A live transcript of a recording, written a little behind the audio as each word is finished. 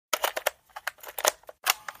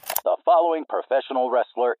following professional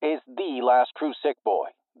wrestler is the last true sick boy,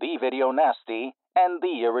 the video nasty, and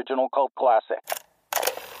the original cult classic.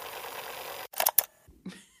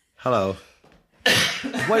 Hello.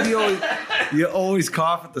 Why do you always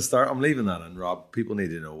cough at the start? I'm leaving that in, Rob. People need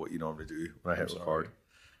to know what you normally do when I hit record.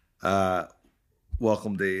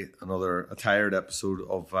 Welcome to another tired episode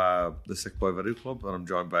of the Sick Boy Video Club, and I'm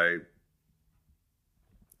joined by...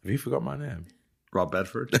 Have you forgot my name? Rob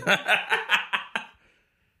Bedford.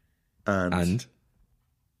 and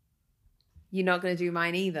you're not going to do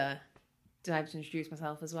mine either. Did I have to introduce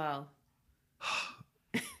myself as well?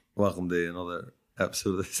 Welcome to another episode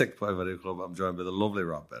of the Sick Boy Video Club. I'm joined by the lovely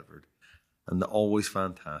Rob Bedford and the always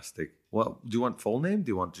fantastic... What, do you want full name? Do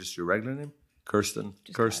you want just your regular name? Kirsten.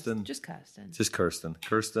 Just Kirsten. Did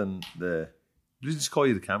we just call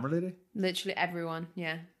you the camera lady? Literally everyone,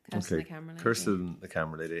 yeah. Kirsten the camera lady. Kirsten the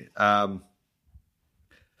camera lady.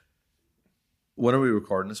 When are we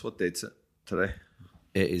recording this? What date's it today?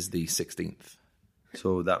 It is the 16th.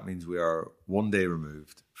 So that means we are one day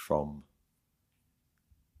removed from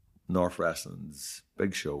North Wrestling's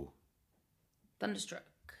big show. Thunderstruck.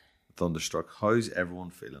 How's everyone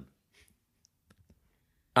feeling?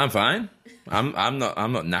 I'm fine. I'm not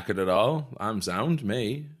knackered at all. I'm sound,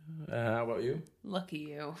 me. How about you? Lucky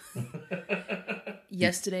you.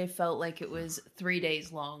 Yesterday felt like it was 3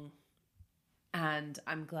 days long. And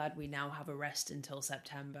I'm glad we now have a rest until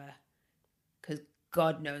September. Because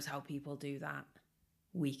God knows how people do that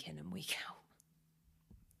week in and week out.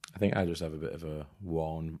 I think I just have a bit of a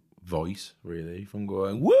worn voice, really, from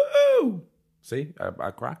going, woo! See,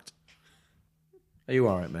 I cracked. Are you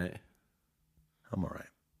all right, mate? I'm all right.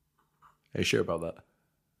 Are you sure about that?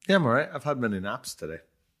 Yeah, I'm all right. I've had many naps today.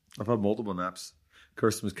 I've had multiple naps.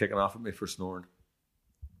 Kirsten was kicking off at me for snoring.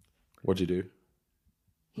 What'd you do?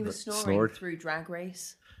 He was snoring through Drag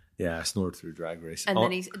Race. Yeah, I snored through Drag Race. And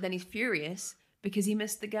then he's furious because he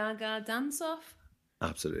missed the Gaga dance-off.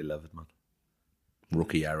 Absolutely livid, man.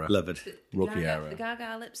 Rookie error. Livid. Rookie error. The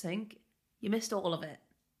Gaga lip sync, you missed all of it.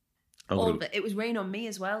 Of it. It was Rain on Me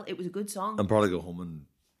as well. It was a good song. I'm going to probably go home and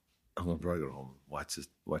watch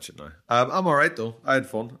it now. I'm all right, though. I had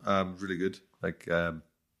fun. Really good.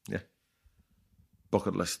 Yeah.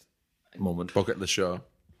 Bucket list moment. Bucket list show.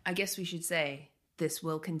 I guess we should say this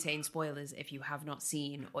will contain spoilers if you have not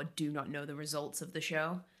seen or do not know the results of the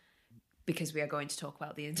show, because we are going to talk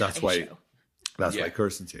about the entire show. That's why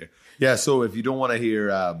Kirsten's here. Yeah, so if you don't want to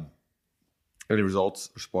hear any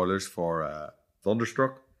results or spoilers for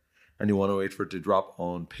Thunderstruck and you want to wait for it to drop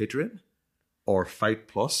on Patreon or Fight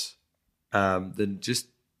Plus, then just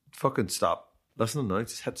fucking stop. Listen now,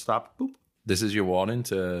 just hit stop. Boop. This is your warning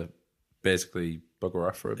to basically bugger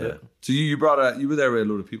off for a bit. So you were there with a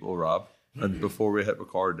load of people, Rob, and before we hit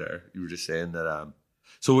record there, you were just saying that.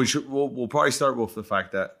 So we'll probably start with the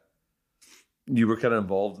fact that you were kind of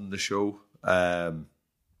involved in the show.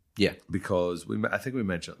 Because I think we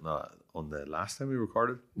mentioned that on the last time we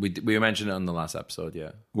recorded. We mentioned it on the last episode,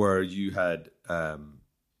 yeah, where you had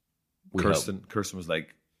Kirsten was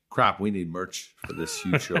like, "Crap, we need merch for this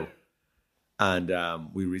huge show," and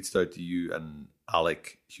we reached out to you and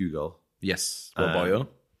Alec Hugo. Yes, boyo.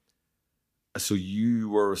 So you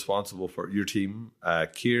were responsible for your team.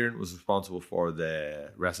 Kieran was responsible for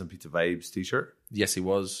the Wrestling Pizza Vibes t-shirt. Yes, he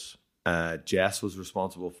was. Jess was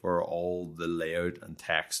responsible for all the layout and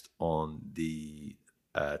text on the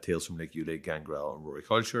Tales from Lake Eula, Gangrel, and Rory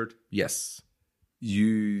Coyle shirt. Yes.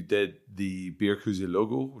 You did the Beer Koozie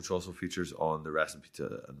logo, which also features on the Wrestling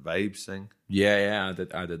Pizza and Vibes thing. Yeah,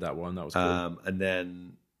 I did that one. That was cool. And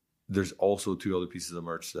then there's also 2 other pieces of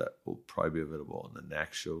merch that will probably be available on the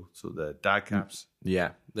next show. So the dad caps.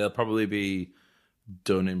 Yeah, they'll probably be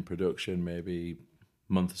done in production maybe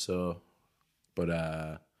a month or so. But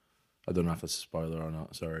I don't know if it's a spoiler or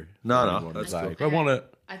not. Sorry. No. That's like, cool. I want it.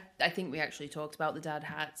 I think we actually talked about the dad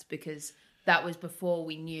hats because that was before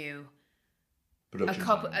we knew.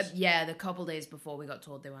 The couple days before we got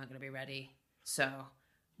told they weren't going to be ready. So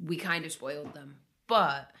we kind of spoiled them.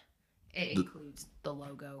 But it includes the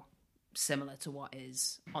logo similar to what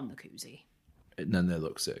is on the koozie. And then they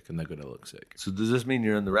look sick, and they're going to look sick. So does this mean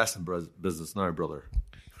you're in the wrestling business now, brother?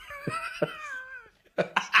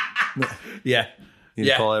 Yeah.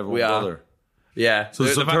 You call everyone brother. Yeah. So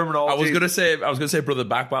some terminology. I was gonna say brother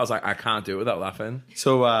back, but I was like, I can't do it without laughing.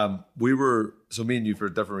 So me and you, for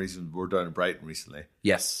different reasons, were down in Brighton recently.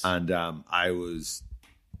 Yes. And I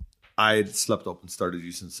had slipped up and started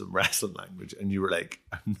using some wrestling language, and you were like,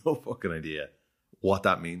 I have no fucking idea what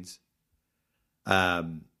that means.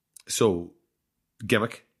 So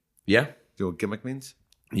gimmick. Yeah. Do you know what gimmick means?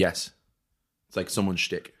 Yes. It's like someone's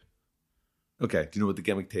shtick. Okay. Do you know what the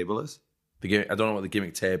gimmick table is? I don't know what the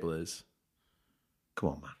gimmick table is. Come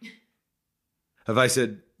on, man. Have I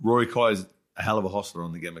said Rory Coyle is a hell of a hustler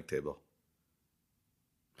on the gimmick table?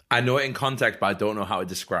 I know it in context, but I don't know how to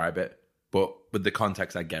describe it. But with the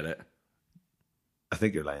context, I get it. I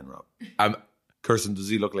think you're lying, Rob. Kirsten, does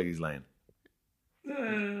he look like he's lying?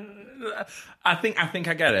 I think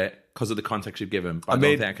I get it because of the context you've given. But I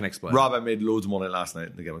don't think I can explain. Rob, I made loads of money last night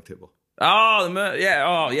in the gimmick table. Oh,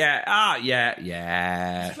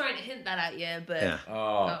 yeah. Just trying to hint that at you, but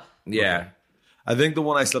Yeah. Okay. I think the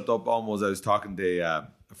one I slipped up on was I was talking to a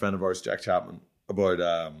friend of ours, Jack Chapman, about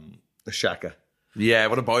the Shaka. Yeah,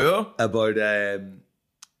 what about you? About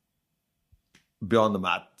Beyond the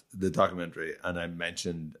Mat, the documentary, and I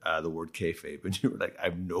mentioned the word kayfabe, and you were like, I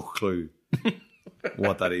have no clue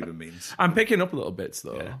what that even means. I'm picking up a little bits,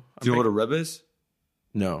 though. Yeah. Do you know what a rib is?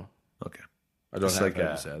 No. Okay. I don't It's think like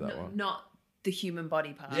I say that one. not the human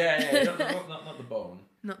body part. Yeah, not the bone.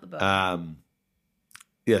 Not the bone.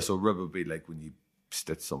 Yeah, so rib would be like when you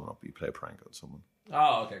stitch someone up, you play a prank on someone.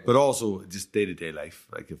 Oh, okay. But also just day-to-day life.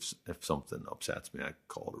 Like if something upsets me, I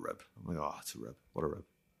call it a rib. I'm like, oh, it's a rib. What a rib.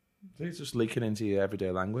 It's just leaking into your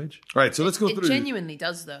everyday language. All right, so let's go it through. It genuinely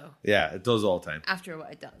does, though. Yeah, it does all the time. After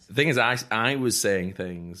what it does. The thing is, I was saying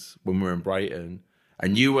things when we were in Brighton,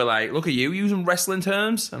 and you were like, look at you using wrestling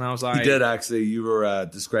terms. And I was like... You did, actually. You were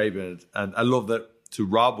describing it. And I love that. So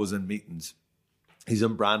Rob was in meetings. He's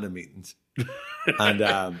in Brandon meetings. And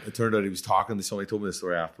it turned out he was talking to someone. He told me the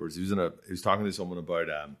story afterwards. He was talking to someone about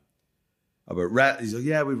he's like,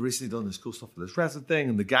 yeah, we've recently done this cool stuff for this wrestling thing.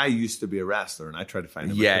 And the guy used to be a wrestler, and I tried to find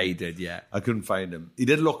him. Yeah, he did, yeah. I couldn't find him. He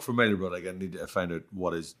did look familiar, but I need to find out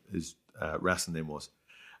what his wrestling name was.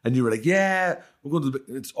 And you were like, yeah, we're going to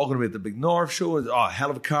it's all going to be at the big North show. It's, hell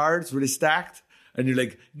of a card. It's really stacked. And you're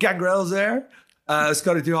like, Gangrel's there.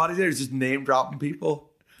 Scotty Too Hotty's there. He's just name dropping people.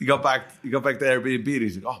 He got back to Airbnb, and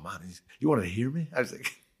he's like, oh man, you wanted to hear me? I was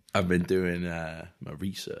like, I've been doing my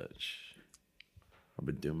research.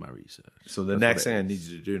 So the next thing I need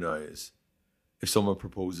you to do now is, if someone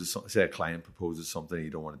proposes, say a client proposes something and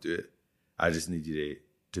you don't want to do it, I just need you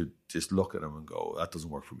to just look at them and go, that doesn't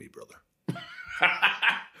work for me, brother.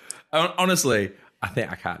 Honestly, I think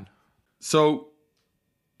I can. So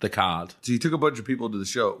the card. So you took a bunch of people to the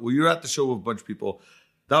show. Well, you were at the show with a bunch of people.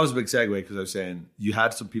 That was a big segue because I was saying you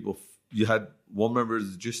had some people. You had one member of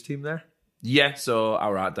the Juice team there. Yeah, so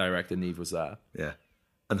our art director Neve was there. Yeah,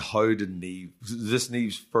 and how did Neve? Was this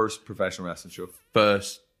Neve's first professional wrestling show?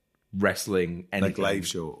 First wrestling, anything, like live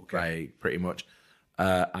show. Okay, right, pretty much.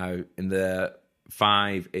 In the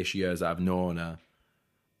 5-ish years that I've known her,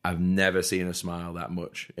 I've never seen her smile that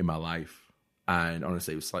much in my life, and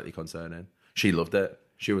honestly, it was slightly concerning. She loved it.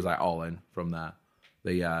 She was like all in from there.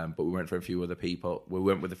 But we went for a few other people. We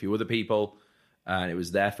went with a few other people, and it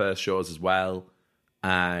was their first shows as well,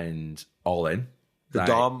 and all in. Did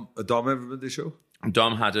Dom ever been to the show?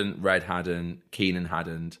 Dom hadn't, Red hadn't, Keenan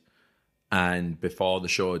hadn't, and before the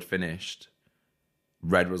show had finished,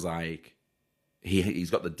 Red was like, he's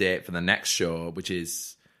got the date for the next show, which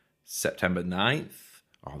is September 9th.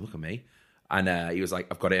 Oh, look at me. And he was like,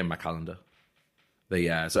 I've got it in my calendar.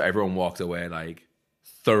 So everyone walked away like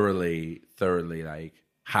thoroughly like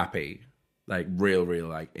happy, like real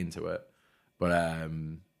like into it. But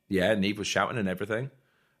Neve was shouting and everything.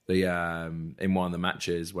 In one of the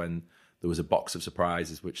matches when there was a box of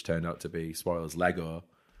surprises which turned out to be Spoiler's Lego.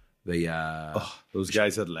 Those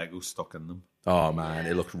guys had Lego stuck in them. Oh man,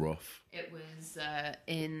 it looked rough. It was I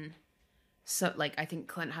think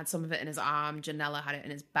Clint had some of it in his arm, Janela had it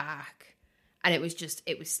in his back, and it was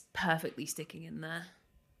perfectly sticking in there.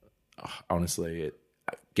 Honestly, it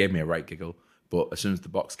gave me a right giggle. But as soon as the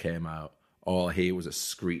box came out, all I hear was a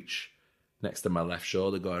screech next to my left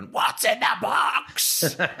shoulder going, "What's in the box?"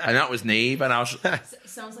 And that was Neve, and I was... It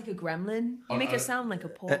sounds like a gremlin. You make it sound like a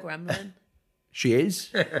poor gremlin. She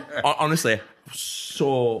is. Honestly,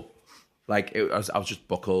 so... Like, I was just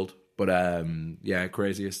buckled. But,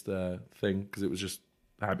 craziest thing, because it was just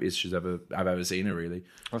the happiest I've ever seen her, really.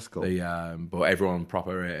 That's cool. But everyone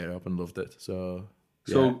proper ate it up and loved it. So,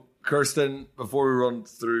 yeah. So, Kirsten, before we run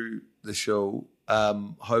through the show,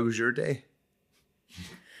 how was your day?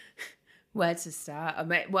 Where to start?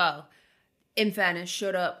 Well, in fairness,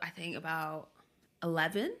 showed up, I think, about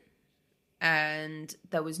 11, and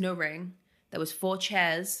there was no ring. There was 4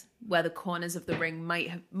 chairs where the corners of the ring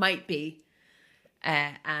might be,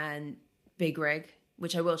 and Big Rig,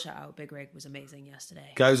 which I will shout out. Big Rig was amazing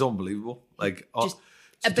yesterday. Guy was unbelievable. Like just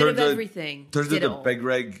a bit of everything. Turns out that Big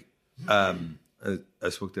Rig, I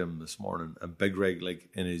spoke to him this morning, and Big Rig, like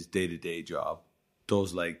in his day-to-day job,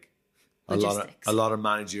 does like a lot of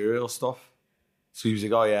managerial stuff. So he was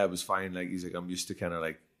like, "Oh yeah, it was fine." Like he's like, "I'm used to kind of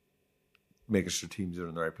like making sure teams are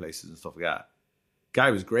in the right places and stuff like that.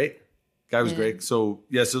 Guy was great. Great. So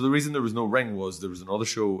the reason there was no ring was there was another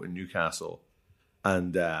show in Newcastle,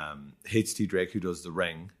 and HT Drake, who does the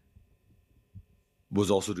ring, was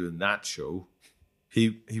also doing that show.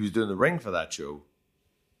 He was doing the ring for that show.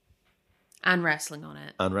 And wrestling on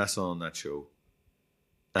it. And wrestling on that show.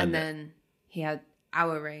 And then he had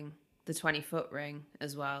our ring, the 20-foot ring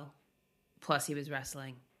as well. Plus he was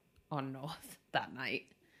wrestling on North that night,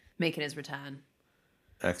 making his return.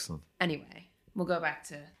 Excellent. Anyway, we'll go back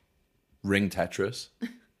to... Ring Tetris.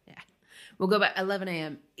 Yeah. We'll go back 11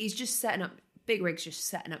 a.m. He's just setting up... Big Rig's just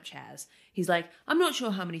setting up chairs. He's like, I'm not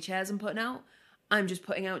sure how many chairs I'm putting out. I'm just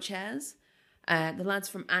putting out chairs. The lads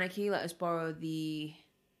from Anarchy let us borrow the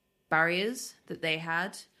barriers that they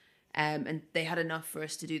had. And they had enough for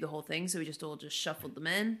us to do the whole thing. So we just shuffled them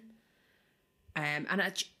in.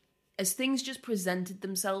 As things just presented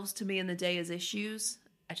themselves to me in the day as issues,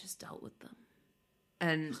 I just dealt with them.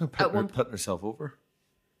 And at one point... Putting herself over?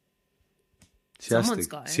 Someone's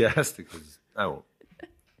got it. She has to, because I won't.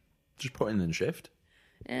 Just putting in shift.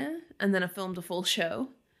 Yeah. And then I filmed a full show.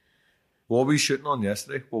 What were we shooting on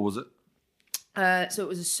yesterday? What was it? So it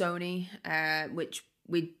was a Sony, which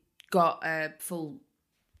we got a full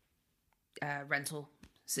rental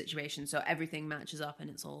situation. So everything matches up and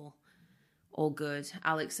it's all good.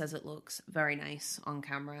 Alex says it looks very nice on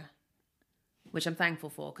camera, which I'm thankful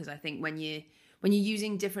for, because I think when you're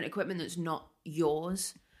using different equipment that's not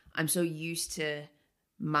yours, I'm so used to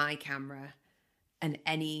my camera, and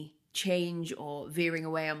any change or veering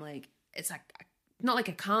away, I'm like, it's like, not like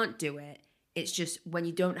I can't do it. It's just when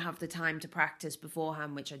you don't have the time to practice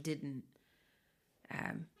beforehand, which I didn't,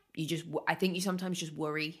 I think you sometimes just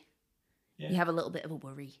worry. Yeah. You have a little bit of a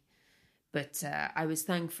worry. But I was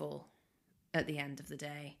thankful at the end of the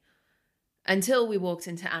day. Until we walked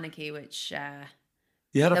into Anarchy, which...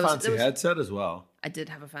 you had a fancy headset as well. I did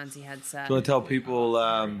have a fancy headset. So I tell people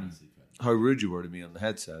how rude you were to me on the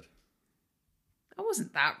headset. I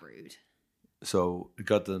wasn't that rude. So it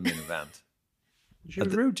got to the main event. You're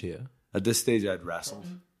rude to you? At this stage, I'd wrestled.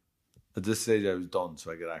 At this stage, I was done,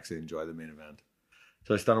 so I could actually enjoy the main event.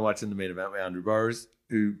 So I started watching the main event with Andrew Bowers,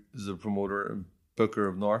 who is a promoter and booker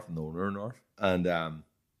of North and the owner of North. And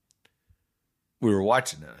we were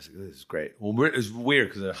watching it. I was like, this is great. Well, it was weird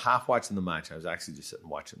because I was half watching the match. I was actually just sitting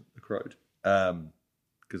watching the crowd.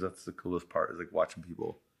 Because that's the coolest part, is like watching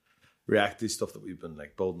people react to stuff that we've been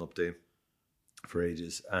like building up to for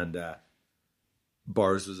ages. And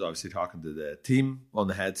Bowers was obviously talking to the team on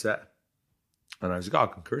the headset. And I was like,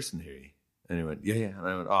 oh, can Kirsten hear you? And he went, yeah. And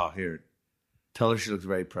I went, oh, here, tell her she looks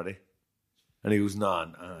very pretty. And he goes,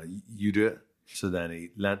 no, you do it. So then he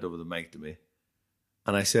leant over the mic to me.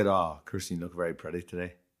 And I said, oh, Kirsten, you look very pretty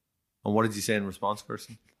today. And what did you say in response,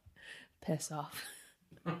 Kirsten? Piss off.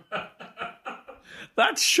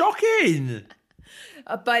 That's shocking.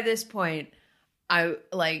 By this point, I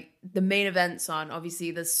like the main event's on. Obviously,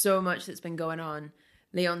 there's so much that's been going on.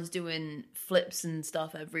 Leon's doing flips and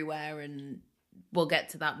stuff everywhere, and we'll get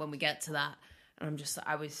to that when we get to that. And I'm just,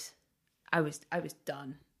 I was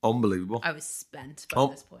done. Unbelievable. I was spent by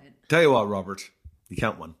this point. Tell you what, Robert, you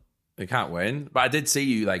can't win. You can't win. But I did see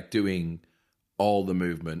you like doing all the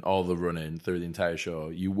movement, all the running through the entire show.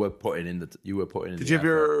 You were putting in the. Did you have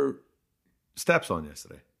your steps on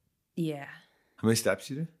yesterday? Yeah. How many steps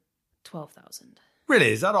you do? 12,000.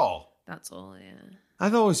 Really? Is that all? That's all. Yeah.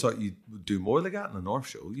 I've always thought you'd do more like that in the North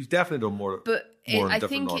show. You've definitely done more. But more I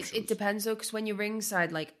think it depends though, because when you're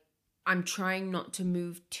ringside, like I'm trying not to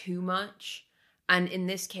move too much, and in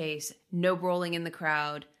this case, no brawling in the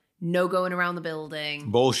crowd. No going around the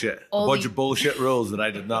building. Bullshit. A bunch of bullshit rules that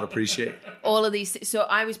I did not appreciate. All of these. So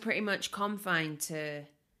I was pretty much confined to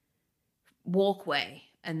walkway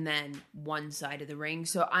and then one side of the ring.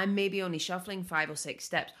 So I'm maybe only shuffling 5 or 6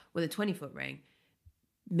 steps with a 20-foot ring.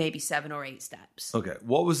 Maybe 7 or 8 steps. Okay.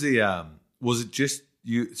 What was the, was it just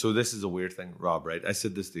you? So this is a weird thing, Rob, right? I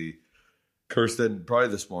said this to Kirsten probably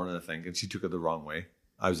this morning, I think, and she took it the wrong way.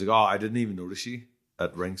 I was like, oh, I didn't even notice you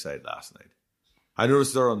at ringside last night. I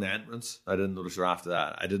noticed her on the entrance. I didn't notice her after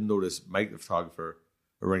that. I didn't notice Mike, the photographer,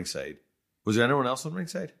 at ringside. Was there anyone else on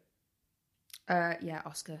ringside? Yeah,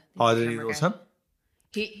 Oscar. Oh, I didn't even notice him?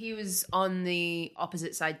 He was on the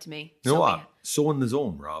opposite side to me. You know what? So in the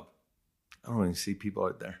zone, Rob. I don't even see people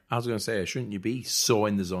out there. I was going to say, shouldn't you be so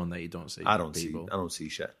in the zone that you don't see people? I don't see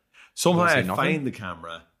shit. Somehow I find the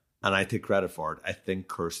camera and I take credit for it. I think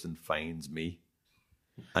Kirsten finds me.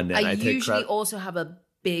 And then I take usually also have a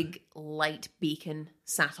big light beacon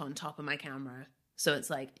sat on top of my camera, so it's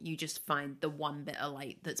like you just find the one bit of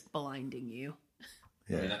light that's blinding you.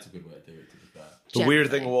 Yeah, I mean, that's a good way to do it. To be fair. The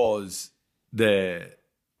weird thing was the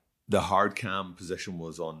the hard cam position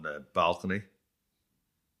was on the balcony,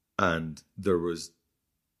 and there was,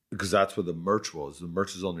 because that's where the merch was. The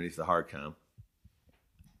merch was underneath the hard cam.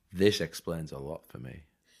 This explains a lot for me.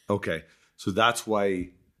 Okay, so that's why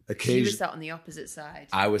occasionally He was sat on the opposite side.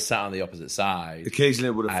 I was sat on the opposite side. Occasionally,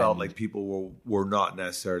 it would have felt like people were not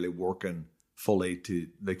necessarily working fully to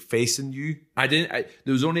like facing you. There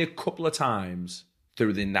was only a couple of times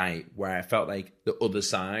through the night where I felt like the other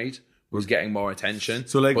side was getting more attention.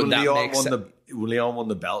 So like when Leon won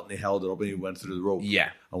the belt and he held it up and he went through the rope. Yeah.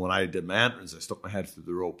 And when I did my entrance, I stuck my head through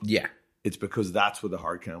the rope. Yeah. It's because that's where the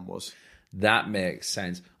hard cam was. That makes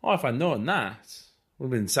sense. Oh, if I'd known that, would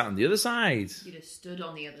have been sat on the other side. You'd have stood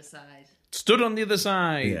on the other side. Stood on the other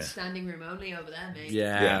side. Yeah. Standing room only over there, mate.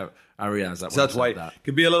 Yeah. I realised that. So that's why it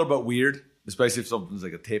can be a little bit weird, especially if something's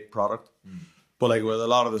like a tape product. But like with a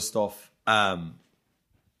lot of the stuff,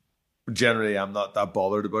 generally I'm not that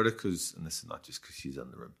bothered about it because, and this is not just because she's in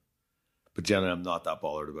the room, but generally I'm not that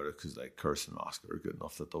bothered about it because like Kirsten and Oscar are good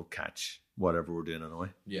enough that they'll catch whatever we're doing anyway.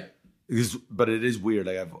 Yeah. But it is weird.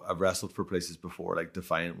 Like I've wrestled for places before, like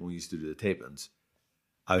Defiant when we used to do the tapings.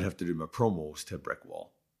 I would have to do my promos to a brick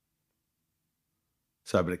wall.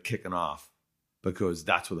 So I'd be like kicking off because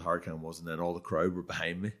that's where the hard cam was, and then all the crowd were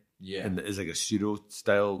behind me. Yeah. And it's like a pseudo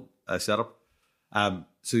style setup.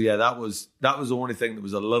 So yeah, that was the only thing that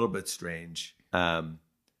was a little bit strange.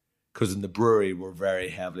 Because in the brewery we're very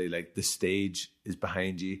heavily like the stage is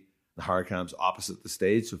behind you, the hard cam's opposite the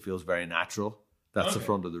stage, so it feels very natural. That's the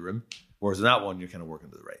front of the room. Whereas in that one you're kind of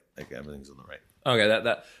working to the right, like everything's on the right.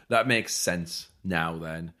 Okay, that makes sense now.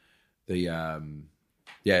 Then it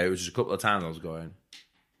was just a couple of times I was going,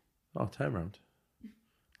 oh, turn around.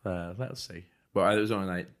 Let's see, but it was only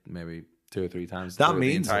like maybe 2 or 3 times. That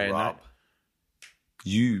means that, Rob,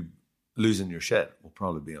 you losing your shit will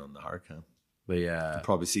probably be on the hard cam. They'll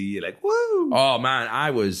probably see you like, woo! Oh man,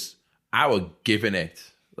 I was giving it.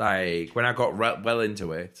 Like when I got well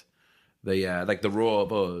into it, the row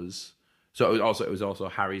of us. So it was also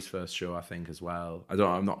Harry's first show, I think, as well.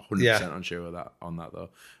 I'm not 100% unsure of that on that though.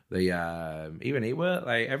 Even he were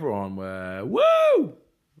like everyone were woo,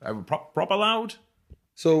 proper loud.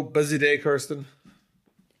 So busy day, Kirsten.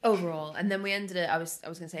 Overall, and then we ended it. I was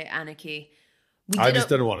going to say Anarchy. I just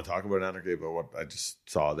didn't want to talk about Anarchy, but what I just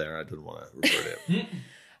saw there, I didn't want to refer to it.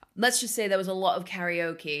 Let's just say there was a lot of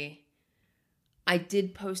karaoke. I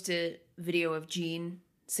did post a video of Gene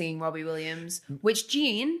singing Robbie Williams, which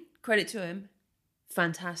Gene, credit to him,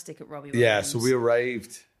 fantastic at Robbie Williams. Yeah, so we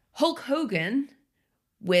arrived. Hulk Hogan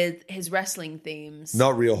with his wrestling themes.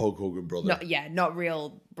 Not real Hulk Hogan, brother. Not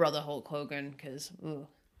real brother Hulk Hogan, because,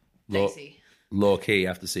 low key,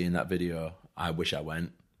 after seeing that video, I wish I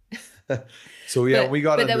went. So yeah, we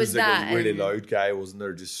got in. There There was like that, a really and- loud guy, wasn't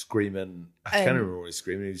there, just screaming. I can't remember what he was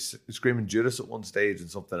screaming. He was screaming Judas at one stage and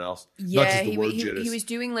something else. Yeah, Not just the word Judas. he was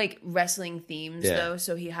doing like wrestling themes Yeah. though,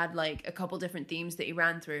 so he had like a couple different themes that he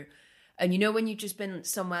ran through. And you know when you've just been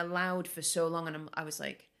somewhere loud for so long, and I was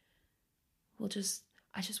like, I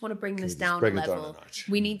just want to bring this down a bring it down level. a notch?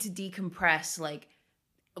 We need to decompress. Like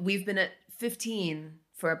we've been at 15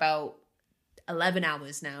 for about 11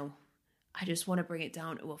 hours now. I just want to bring it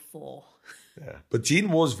down to a 4. Yeah, but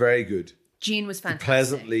Gene was very good. Gene was fantastic.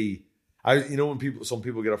 Pleasantly, when some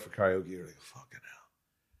people get up for karaoke, you're like, fucking hell.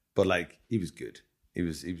 But like, he was good. He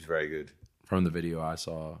was very good. From the video I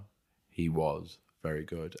saw, he was very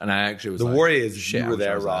good. And I actually was The like, worry is, if shit, you were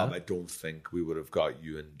there, was Rob, I don't think we would have got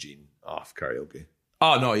you and Gene off karaoke.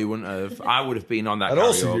 Oh no, you wouldn't have. I would have been on that And karaoke.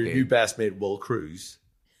 also your new best mate, Will Cruz.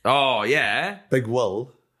 Oh yeah. Big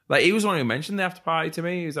Will. Like he was the one who mentioned the after party to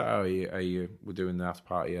me. He was like, "Oh, we're doing the after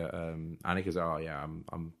party at Annika's." Oh, yeah,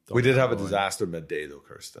 I'm. We did have a disaster midday though,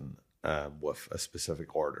 Kirsten, with a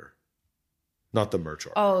specific order, not the merch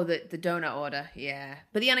order. Oh, the donut order, yeah.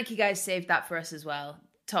 But the Anarchy guys saved that for us as well.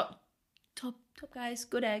 Top guys,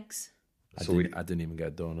 good eggs. I didn't even get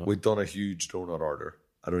a donut. We'd done a huge donut order.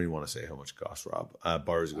 I don't even want to say how much it cost, Rob.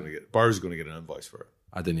 Bar's going to get an invoice for it.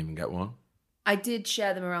 I didn't even get one. I did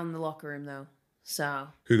share them around the locker room though, so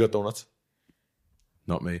Who got donuts?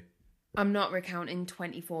 Not me. I'm not recounting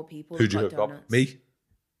 24 people. Who'd you that hook got up? donuts. Me?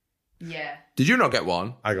 Yeah, Did you not get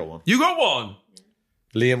one? I got one. You got one.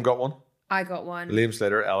 Liam got one. I got one. Liam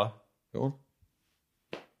Slater, Ella got one.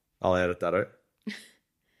 I'll edit that out.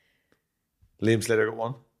 Liam Slater got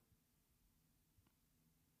one.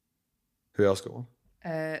 Who else got one?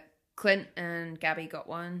 Clint and Gabby got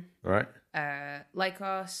one. All right.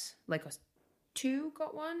 Lycos 2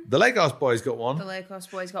 got one. The Lagos boys got one. The Lycos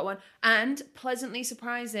boys got one. And pleasantly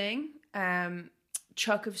surprising,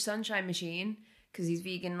 Chuck of Sunshine Machine, because he's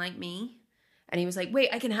vegan like me. And he was like, wait,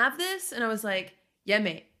 I can have this? And I was like, yeah,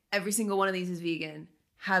 mate, every single one of these is vegan.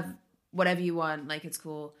 have whatever you want. Like, it's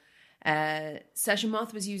cool. Session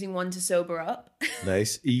Moth was using one to sober up.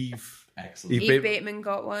 Nice. Eve. Excellent. Eve Bateman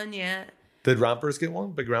got one, yeah. Did Rampers get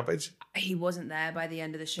one? Big Rampage? He wasn't there by the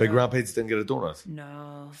end of the show. Big Rampage didn't get a donut?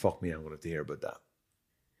 No. Fuck me, I'm going to have to hear about that.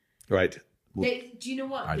 Right. Do you know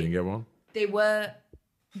what? I didn't get one. They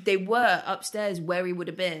were upstairs where he would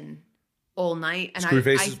have been all night. And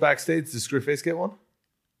Screwface was backstage. Did Screwface get one?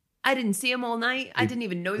 I didn't see him all night. I didn't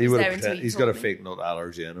even know he was there until he's got a fake nut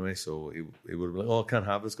allergy anyway, so he would have been like, oh, I can't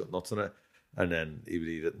have it, it's got nuts in it. And then he would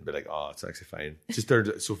eat it and be like, oh, it's actually fine. Just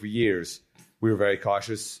so for years, we were very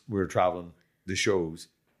cautious. We were traveling the shows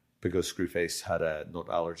because Screwface had a nut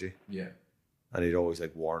allergy. Yeah. And he'd always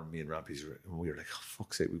like warn me and Rampage, and we were like, oh,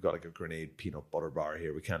 fuck's sake, we've got like a grenade peanut butter bar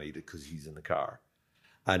here. We can't eat it because he's in the car.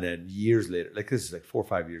 And then years later, like this is like 4 or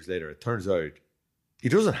 5 years later, it turns out he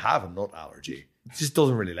doesn't have a nut allergy. He just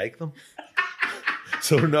doesn't really like them.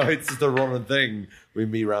 So now it's just a running thing with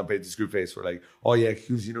me, Rampage, and Screwface. We're like, oh yeah,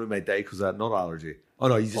 because you know he might die because of that nut allergy. Oh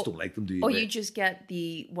no, you just don't like them, do you? Or mate? you just get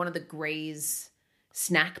one of the Grey's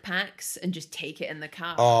snack packs and just take it in the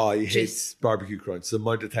car. Oh, he hates barbecue crunch. The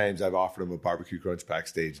amount of times I've offered him a barbecue crunch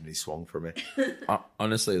backstage and he swung for me.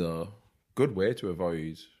 Honestly though, good way to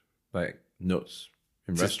avoid like nuts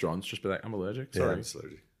in restaurants. Just be like, I'm allergic. Sorry. Yeah, I'm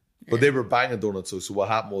allergic. But they were banging donuts. So what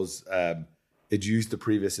happened was it used the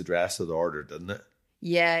previous address of the order, didn't it?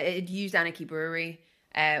 Yeah, it used Anarchy Brewery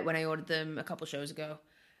when I ordered them a couple shows ago.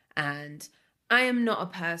 And I am not a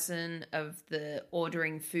person of the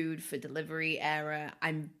ordering food for delivery era.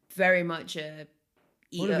 I'm very much a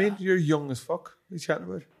eater. What do you mean? You're young as fuck. What are you chatting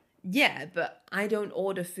about? Yeah, but I don't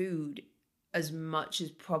order food as much as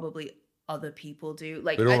probably other people do.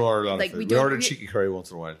 Like, We don't order a lot of food. We order we- cheeky curry once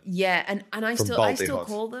in a while. Yeah, and I From still Balti Hut.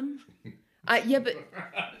 call them. Yeah, but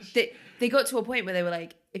they got to a point where they were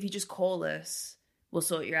like, if you just call us, we'll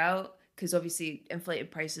sort you out. Because obviously inflated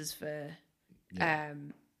prices for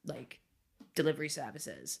like delivery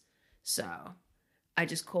services. So I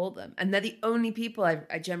just called them, and they're the only people I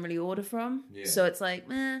generally order from. Yeah. So it's like,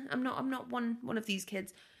 I'm not one of these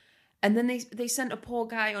kids. And then they sent a poor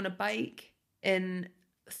guy on a bike in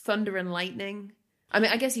thunder and lightning. I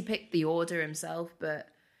mean, I guess he picked the order himself, but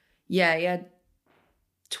yeah, he had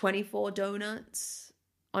 24 donuts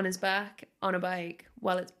on his back on a bike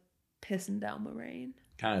while it's pissing down the rain.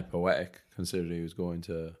 Kind of poetic, considering he was going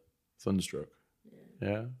to Thunderstruck.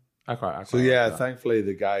 Yeah. I quite So yeah, like that. thankfully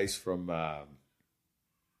the guys from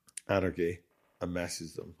Anarchy, I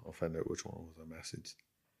messaged them. I'll find out which one was I messaged.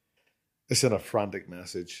 I sent a frantic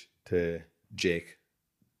message to Jake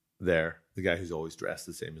there, the guy who's always dressed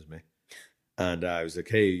the same as me. And I was like,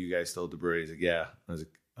 hey, you guys still at the brewery? He's like, yeah. I was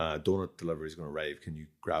like, donut delivery is going to arrive. Can you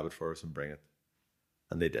grab it for us and bring it?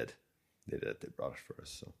 And they did. They brought it for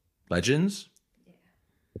us. So Legends?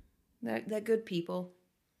 They're good people.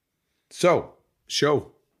 So,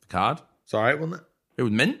 show. Card? It's all right, wasn't it? It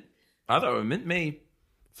would mint. I thought it would mint me.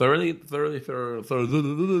 Thoroughly.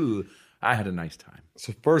 I had a nice time.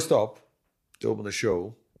 So first up, to open the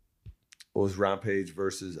show, was Rampage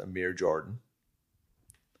versus Amir Jordan.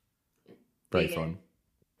 Very Big fun.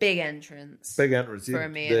 Big entrance. Big entrance. For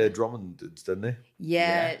Amir. The drumming dudes, didn't they?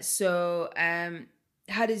 Yeah. So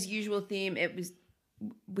had his usual theme. It was,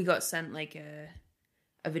 we got sent like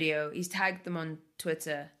a video. He's tagged them on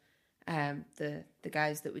Twitter, the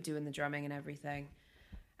guys that were doing the drumming and everything,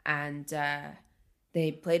 and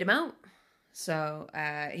they played him out. So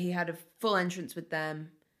he had a full entrance with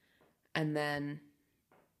them, and then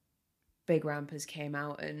Big Rampers came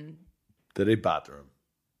out and Did they batter him?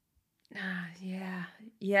 yeah.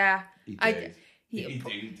 He I- did. he-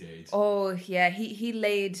 He did. Oh yeah, he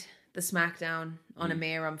laid the smackdown on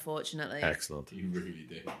Amir, unfortunately. Excellent. He really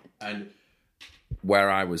did. And where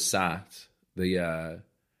I was sat, the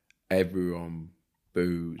everyone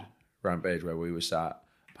booed Rampage where we were sat,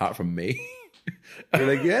 apart from me. You're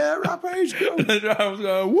like, yeah, Rampage, go. And then I was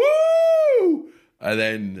going, woo! And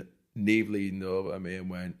then Neve leaned over at me and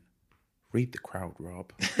went, read the crowd,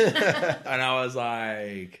 Rob. And I was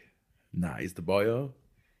like, nah, he's the boyo.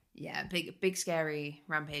 Yeah, big scary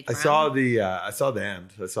Rampage. I saw the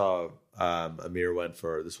end. I saw Amir went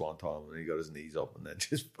for the Swanton and he got his knees up and then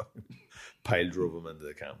just pile drove him into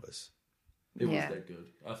the canvas. It was Yeah. that good.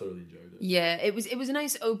 I thoroughly enjoyed it. Yeah, it was a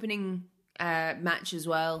nice opening match as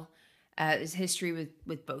well. There's history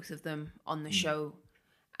with both of them on the show,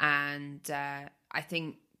 and I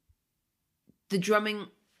think the drumming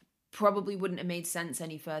probably wouldn't have made sense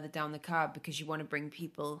any further down the card because you want to bring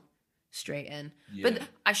people straight in. Yeah. But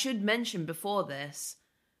I should mention before this,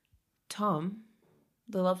 Tom,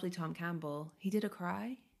 the lovely Tom Campbell, he did a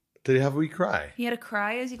cry. Did he have a wee cry? He had a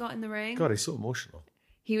cry as he got in the ring. God, he's so emotional.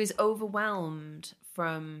 He was overwhelmed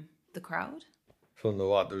from the crowd. From the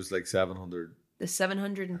what? There was like 700. The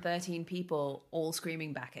 713 people all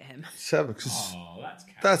screaming back at him.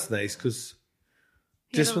 That's nice because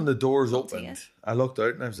just when the doors opened, I looked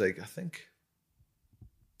out and I was like, I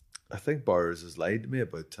think Bowers has lied to me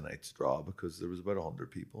about tonight's draw because there was about 100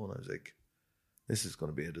 people and I was like, this is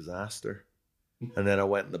going to be a disaster. And then I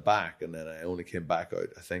went in the back and then I only came back out,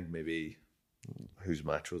 I think maybe, whose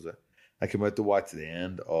match was it? I came out to watch the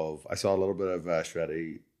end of, I saw a little bit of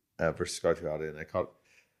Shreddy versus Scotty Hottie and I caught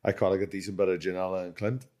like a decent bit of Janela and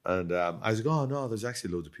Clint. And I was like, oh no, there's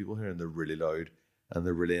actually loads of people here and they're really loud and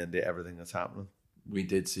they're really into everything that's happening. We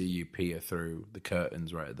did see you peer through the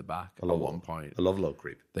curtains right at the back at one point. I love a little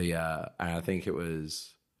creep. And I think it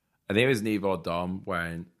was Neve or Dom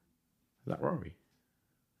wearing, is that Rory?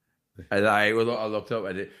 And I looked up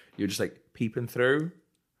and you were just like peeping through.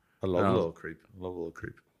 I love a little creep.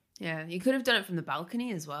 Yeah, you could have done it from the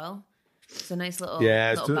balcony as well. It's a nice little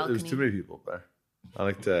balcony. There's too many people up there. I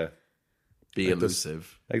like to be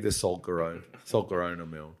elusive. I like to sulk around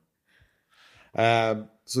on my own.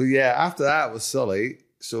 So yeah, after that was Sully.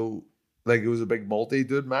 So like it was a big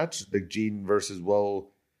multi-dude match, like Gene versus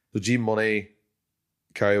Will. So Gene Money,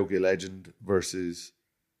 karaoke legend versus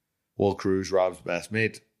Will Cruz, Rob's best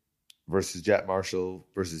mate, versus Jet Marshall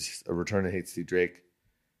versus a returning HT Drake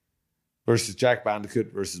versus Jack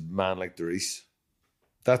Bandicoot versus Man Like Doris.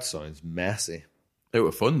 That sounds messy. It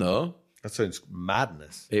was fun though. That sounds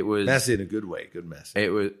madness. It was messy in a good way. Good mess. It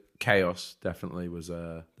was chaos. Definitely was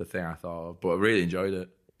the thing I thought of, but I really enjoyed it.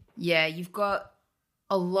 Yeah, you've got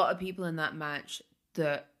a lot of people in that match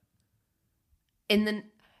that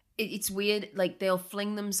it's weird. Like they'll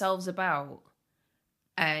fling themselves about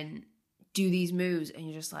and do these moves, and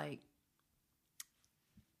you're just like,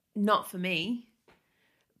 not for me.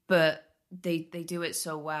 But they do it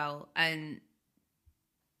so well, and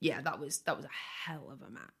yeah, that was a hell of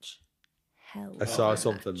a match. I saw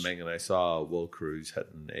something, Ming, and I saw Will Cruz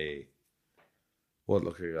hitting what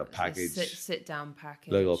looked like a package, sit down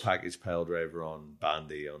package, like a package pile driver on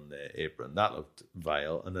Bandy on the apron. That looked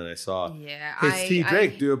vile. And then I saw HT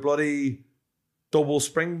Drake do a bloody double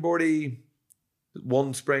springboardy,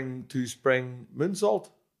 1 spring, 2 spring moonsault.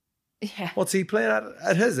 Yeah, what's he playing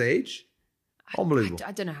at his age? Unbelievable.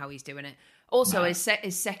 I don't know how he's doing it. Also,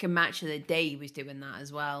 his second match of the day, he was doing that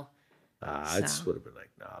as well. I just would have been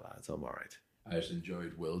like, nah, lads, I'm all right. I just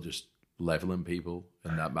enjoyed Will just leveling people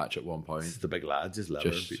in that match at one point. The big lads just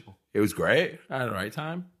leveling people. It was great. I had the right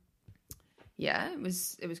time. Yeah, it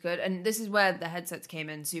was good. And this is where the headsets came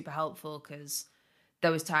in super helpful because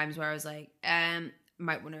there was times where I was like,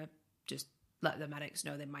 might want to just let the medics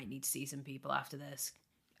know they might need to see some people after this.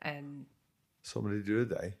 And somebody do a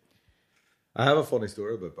day. I have a funny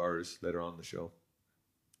story about Bowers later on in the show.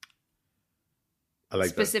 I like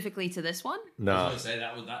specifically to this one. No, I was going to say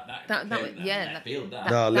that was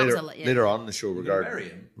later on in the show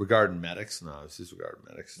regarding medics. No, it's just regarding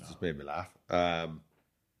medics. It just made me laugh.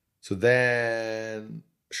 So then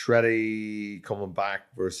Shreddy coming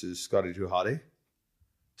back versus Scotty Too Hottie.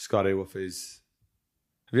 Scotty with his.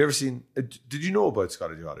 Have you ever seen? Did you know about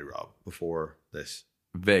Scotty Too Hottie, Rob, before this?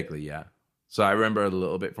 Vaguely, yeah. So I remember a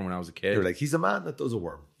little bit from when I was a kid. You're like, he's a man that does a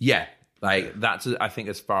worm. Yeah, that's I think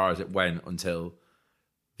as far as it went until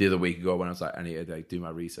the other week ago when I was like, I need to do my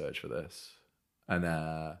research for this, and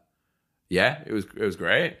it was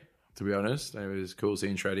great, to be honest. It was cool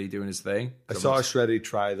seeing Shreddy doing his thing. I saw Shreddy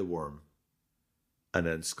try the worm, and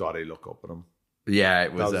then Scotty look up at him. Yeah,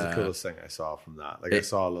 it was that was the coolest thing I saw from that. Like I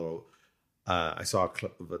saw a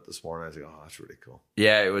clip of it this morning. I was like, oh, that's really cool.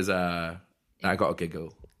 Yeah, it was. I got a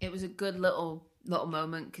giggle. It was a good little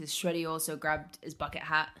moment because Shreddy also grabbed his bucket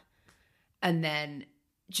hat, and then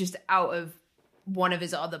just out of one of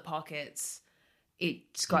his other pockets,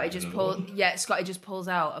 Scotty just pulls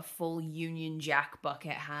out a full Union Jack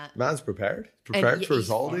bucket hat. Man's prepared for his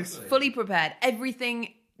holidays. Fully prepared.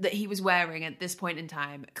 Everything that he was wearing at this point in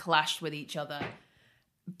time clashed with each other,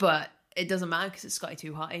 but it doesn't matter because it's Scotty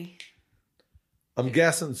Too Hottie. I'm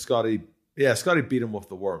guessing Scotty beat him with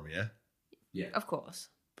the worm, yeah? Yeah. Of course.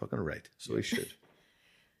 Fucking right. So he should.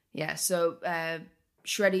 Yeah, so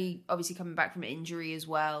Shreddy obviously coming back from injury as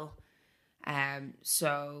well.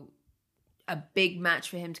 So a big match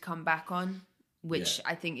for him to come back on, which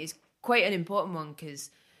I think is quite an important one because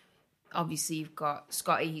obviously you've got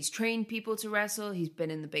Scotty, he's trained people to wrestle, he's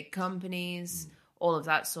been in the big companies, all of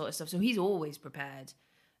that sort of stuff. So he's always prepared.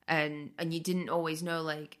 And you didn't always know,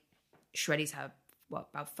 like, Shreddy's had,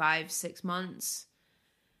 about 5-6 months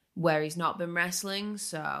where he's not been wrestling.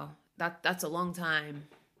 So that's a long time.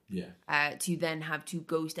 Yeah. To then have to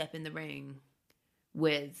go step in the ring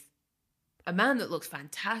with a man that looks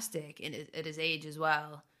fantastic at his age as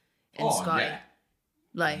well. And Scotty,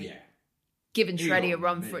 giving Shreddy a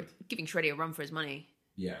run for his money.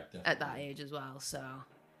 Yeah, definitely. At that age as well. So.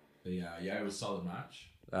 But yeah, it was a solid match.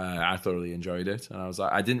 I thoroughly enjoyed it, and I was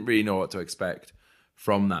like, I didn't really know what to expect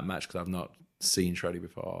from that match because I've not seen Shreddy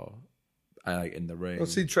before. In the ring. I've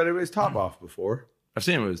seen Shreddy with his top off before. I've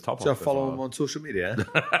seen him with his top off. So I follow him on social media.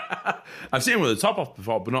 I've seen him with his top off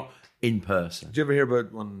before, but not in person. Did you ever hear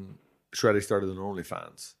about when Shreddy started on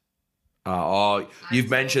OnlyFans? You've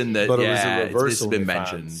mentioned that. But it was a reverse. This has been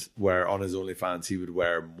mentioned. Where on his OnlyFans he would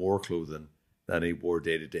wear more clothing than he wore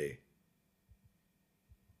day to day.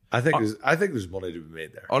 I think there's money to be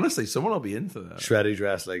made there. Honestly, someone will be into that. Shreddy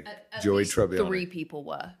dressed like Joey Tribbiani. 3 people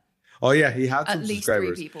were. Oh yeah, he had some at least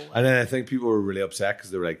subscribers. 3 people were. And then I think people were really upset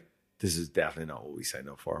because they were like, "This is definitely not what we signed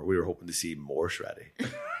up for. We were hoping to see more Shreddy."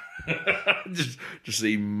 just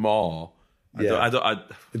see more. Yeah.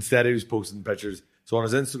 Instead, he was posting pictures. So on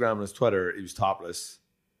his Instagram and his Twitter, he was topless,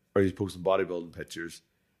 or he was posting bodybuilding pictures.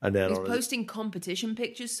 And then he's posting competition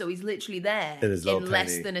pictures, so he's literally there in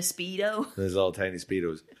less than a Speedo. In his little tiny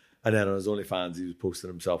Speedos. And then on his OnlyFans, he was posting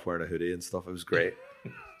himself wearing a hoodie and stuff. It was great.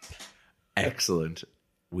 Excellent.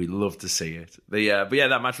 We love to see it. But yeah,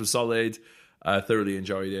 that match was solid. I thoroughly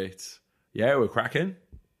enjoyed it. Yeah, we're cracking.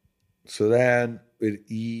 So then with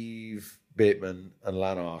Eve Bateman and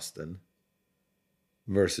Lana Austin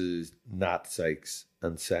versus Nat Sykes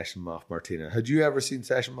and Session Moff Martina. Had you ever seen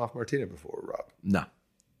Session Moff Martina before, Rob? No.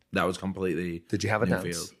 That was completely. Did you have a dance?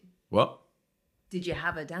 Field. What? Did you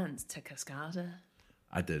have a dance to Cascada?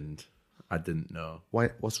 I didn't know. Why?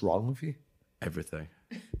 What's wrong with you? Everything.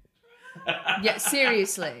 Yeah,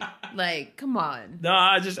 seriously. Like, come on. No,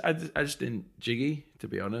 I just didn't jiggy, to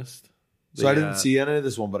be honest. So I didn't see any of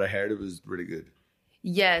this one, but I heard it was really good.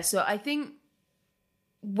 Yeah, so I think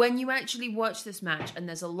when you actually watch this match, and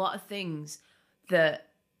there's a lot of things that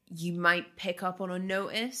you might pick up on or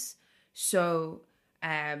notice. So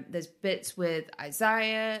there's bits with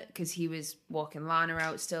Isaiah, because he was walking Lana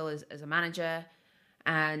out still as a manager.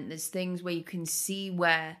 And there's things where you can see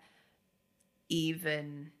where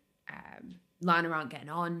even Lana aren't getting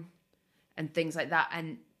on and things like that.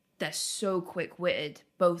 And they're so quick-witted,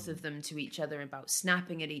 both of them, to each other about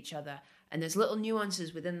snapping at each other. And there's little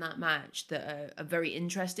nuances within that match that are very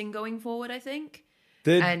interesting going forward, I think.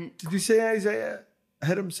 Did you say Isaiah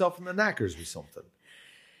hit himself in the knackers with something?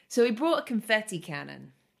 So he brought a confetti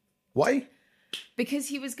cannon. Why? Because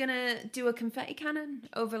he was going to do a confetti cannon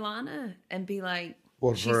over Lana and be like,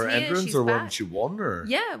 what, for her entrance or when she won? Or?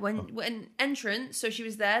 Yeah, when entrance. So she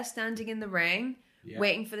was there standing in the ring,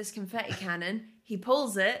 waiting for this confetti cannon. He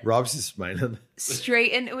pulls it. Rob's just smiling.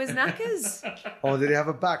 Straight into his knackers. Oh, did he have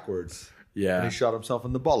it backwards? Yeah. And he shot himself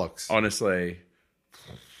in the bollocks. Honestly.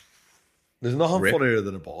 There's nothing funnier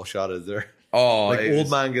than a ball shot, is there? Oh, like old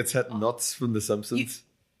man gets hit nuts from The Simpsons.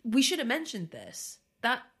 We should have mentioned this.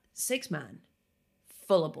 That 6-man,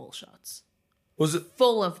 full of ball shots. Was it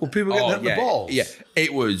full of them? Well, people getting hit in the balls. Yeah,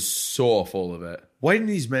 it was so full of it. Why didn't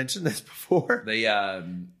he mention this before?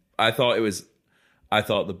 I thought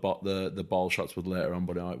the ball shots would later on,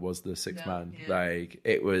 but no, it was the 6-man. Yeah. Like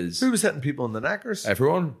it was. Who was hitting people in the knackers?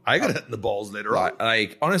 Everyone. I got hit in the balls later on.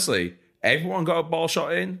 Like honestly, everyone got a ball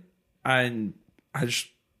shot in, and I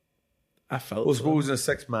felt. Well, suppose in a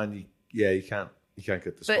 6-man, you can't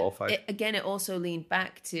get disqualified. But it also leaned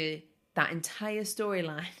back to that entire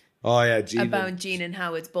storyline. Oh yeah, Gene about Gene and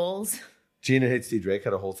Howard's balls. Gene and H.D. Drake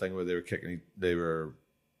had a whole thing where they were kicking.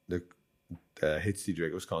 H.D.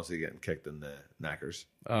 Drake was constantly getting kicked in the knackers.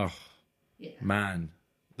 Oh, yeah. Man,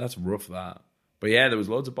 that's rough. That, but yeah, there was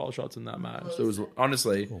loads of ball shots in that match. There was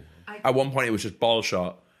honestly, at one point it was just ball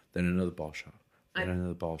shot, then another ball shot, then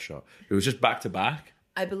another ball shot. It was just back to back.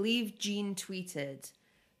 I believe Gene tweeted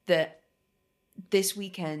that this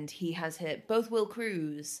weekend he has hit both Will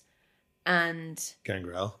Cruz and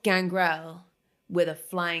Gangrel with a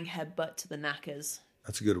flying headbutt to the knackers.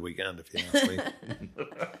 That's a good weekend, if you ask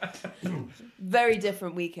me. Very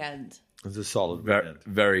different weekend. It's a solid weekend.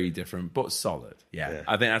 Very different, but solid. Yeah.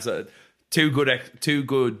 I think that's two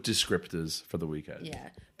good descriptors for the weekend. Yeah,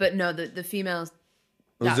 but no, the females.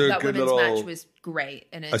 That women's match was great.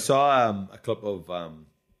 And I saw a clip of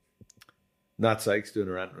Nat Sykes doing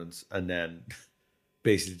her entrance, and then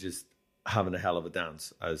basically just having a hell of a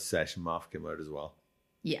dance as Session Moff came out as well.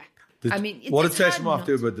 Yeah. What did Session Moff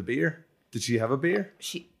do about the beer? Did she have a beer?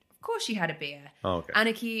 Of course she had a beer. Oh, okay.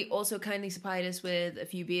 Anarchy also kindly supplied us with a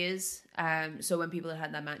few beers. So when people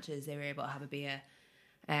had their matches, they were able to have a beer.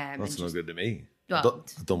 That's no good to me. Well,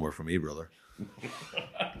 don't work for me, brother.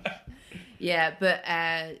 Yeah, but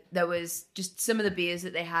there was just some of the beers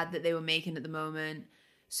that they had that they were making at the moment.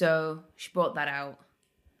 So she brought that out.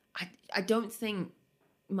 I don't think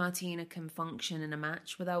Martina can function in a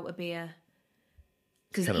match without a beer.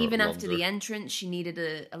 Because even after the entrance, she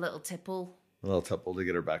needed a little tipple. A little tipple to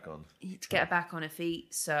get her back on. To get her back on her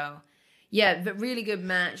feet. So, yeah, but really good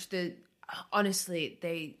match. Honestly,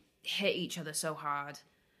 they hit each other so hard.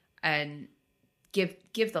 And give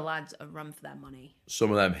the lads a run for their money.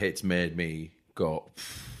 Some of them hits made me go...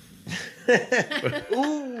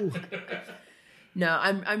 Ooh. No,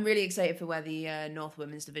 I'm really excited for where the North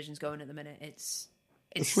Women's Division's going at the minute. It's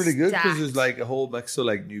really good because stacked. there's like a whole mix of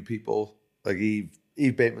like new people. Like Eve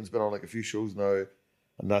Bateman's been on like a few shows now,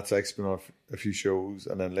 and Natsek's been on a few shows,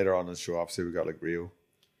 and then later on in the show, obviously we got like Rio,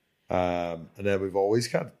 and then we've always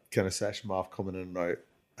got kind of session off coming in and out,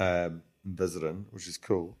 and visiting, which is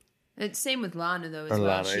cool. It's same with Lana though as and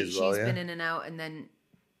well. Lana She's well, yeah. been in and out, and then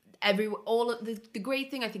the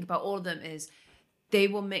great thing I think about all of them is they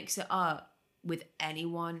will mix it up with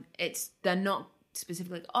anyone. They're not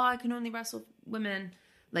specifically like, oh, I can only wrestle women.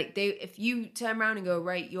 Like if you turn around and go,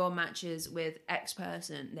 right, your matches with X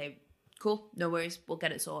person, cool, no worries, we'll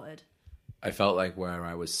get it sorted. I felt like where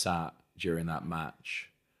I was sat during that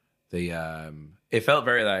match, it felt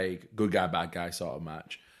very like good guy, bad guy sort of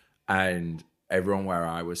match. And everyone where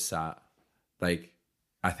I was sat, like,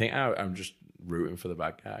 I think I'm just rooting for the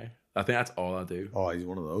bad guy. I think that's all I do. Oh, he's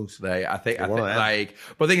one of those. I think like,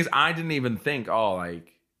 but the thing is, I didn't even think,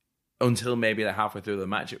 like, until maybe like halfway through the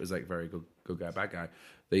match, it was like very good guy, bad guy.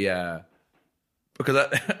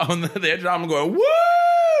 Because on the edge, I'm going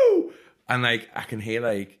woo, and like I can hear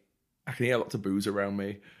lots of boos around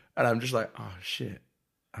me, and I'm just like, oh shit,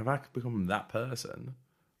 have I become that person?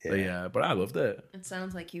 Yeah. But I loved it. It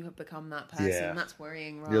sounds like you have become that person. Yeah. That's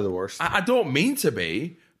worrying, Rob. You're the worst. I don't mean to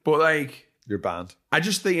be, but like. You're banned. I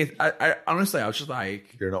just think I honestly, I was just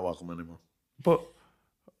like, you're not welcome anymore. But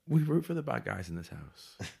we root for the bad guys in this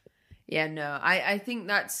house. Yeah, no, I think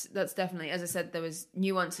that's definitely, as I said, there was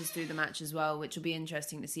nuances through the match as well, which will be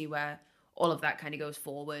interesting to see where all of that kind of goes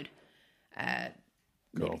forward,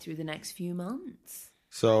 maybe through the next few months.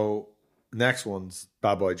 So next one's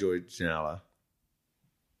Bad Boy Joey Janela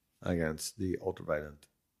against the Ultraviolent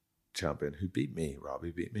champion who beat me.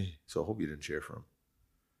 Robbie beat me, so I hope you didn't cheer for him.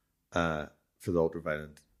 For the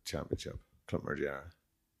Ultraviolent Championship, Clint Margera.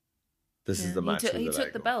 This is the match. He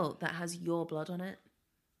took the belt that has your blood on it.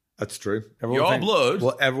 That's true. Blood?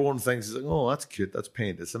 Well, everyone thinks, it's like, oh, that's cute. That's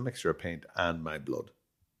paint. It's a mixture of paint and my blood.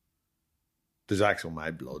 There's actual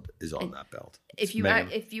my blood is on that belt. If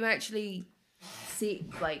you actually see,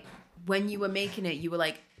 like, when you were making it, you were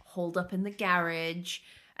like holed up in the garage,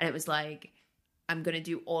 and it was like, I'm going to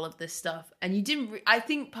do all of this stuff. And you didn't... I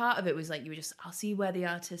think part of it was like, you were just, I'll see where the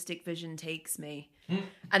artistic vision takes me.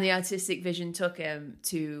 And the artistic vision took him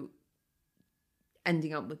to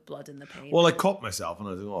ending up with blood in the paint. Well, I caught myself and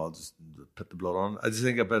I was like, oh, I'll just put the blood on. I just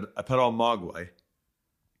think I put on Mogwai.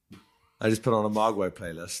 I just put on a Mogwai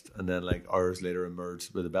playlist and then like hours later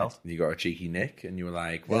emerged with a belt. You got a cheeky nick and you were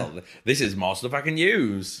like, well, this is more stuff I can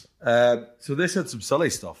use. So this had some silly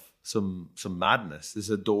stuff, some madness. This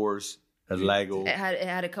had doors... Lego. It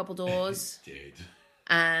had a couple doors. It did.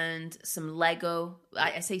 And some Lego.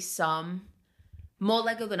 I say some. More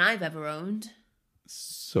Lego than I've ever owned.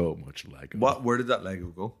 So much Lego. Where did that Lego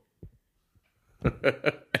go?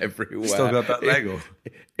 Everywhere. Still got that Lego.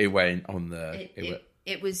 It went on the...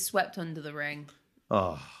 It was swept under the ring.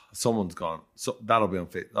 Oh, someone's gone. So that'll be on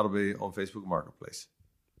Facebook Marketplace.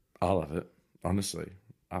 I'll have it. Honestly.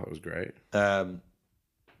 I thought it was great. Do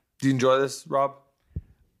you enjoy this, Rob?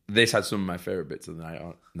 This had some of my favorite bits of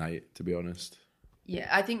the night, to be honest. Yeah,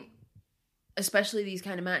 I think especially these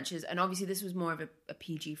kind of matches, and obviously this was more of a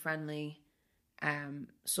PG-friendly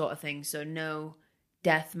sort of thing, so no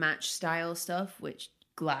death match style stuff, which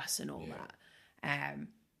glass and all that.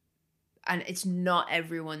 And it's not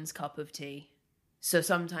everyone's cup of tea. So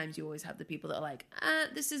sometimes you always have the people that are like,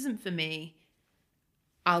 this isn't for me.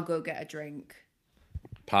 I'll go get a drink.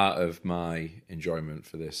 Part of my enjoyment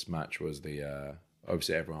for this match was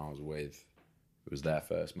obviously everyone I was with, it was their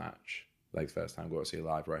first match, like the first time I got to see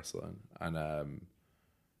live wrestling. And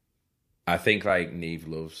I think like Neve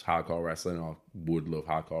loves hardcore wrestling or would love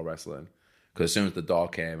hardcore wrestling. Because as soon as the door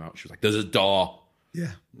came out, she was like, there's a door.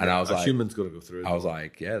 Yeah. And I was like, human's going to go through it. I was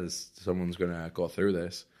like, yeah, someone's going to go through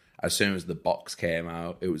this. As soon as the box came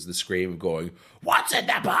out, it was the scream of going, what's in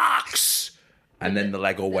the box? And then the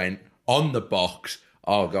Lego went on the box.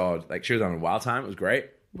 Oh, God. Like, she was having a wild time. It was great.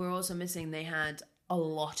 We're also missing, they had a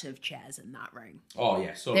lot of chairs in that ring. Oh,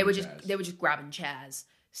 yeah. So they were just grabbing chairs.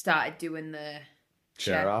 Started doing the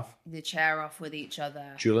chair off with each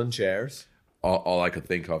other. Dueling chairs. All I could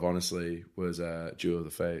think of, honestly, was Duel of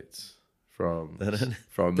the Fates from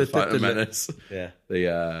the Phantom Menace.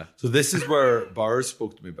 Yeah. So this is where Bowers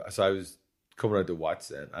spoke to me. So I was coming out to watch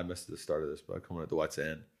then. I missed the start of this, but I'm coming out to watch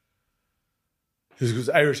then. He goes,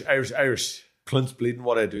 Irish. Clint's bleeding.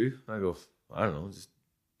 What I do? I go, I don't know. Just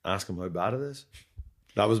ask him how bad it is.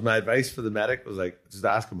 That was my advice for the medic. Was like, just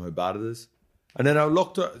ask him how bad it is. And then I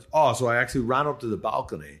looked. So I actually ran up to the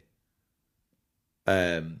balcony.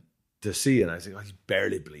 To see, and I was like, oh, he's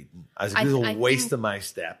barely bleeding. I was like, this is a waste of my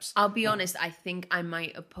steps. I'll be honest, I think I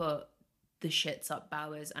might have put the shits up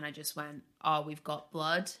Bowers, and I just went, oh, we've got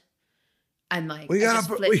blood. And like, I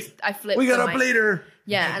flipped we got a mic. bleeder.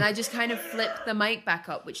 Yeah, and I just kind of flipped the mic back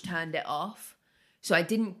up, which turned it off. So I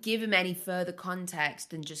didn't give him any further context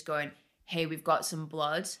than just going, hey, we've got some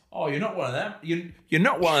blood. Oh, you're not one of them. You're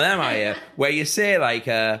not one of them, are you? Where you say like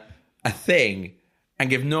a thing and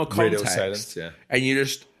give no context. Radio silence, yeah. And you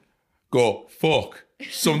just go, fuck,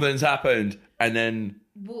 something's happened, and then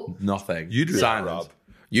nothing. You do that, Rob.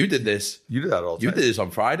 You did this. You did that all the time. You did this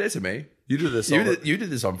on Friday to me. You did this. You did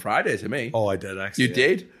this on Friday to me. Oh, I did actually. You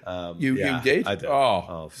did. You did. I did.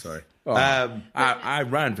 Oh, sorry. Oh. I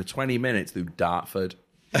ran for 20 minutes through Dartford.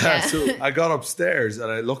 So I got upstairs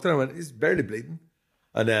and I looked at him and went, he's barely bleeding.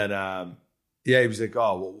 And then he was like,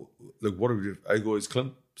 oh, well, look, what do we do? I go, is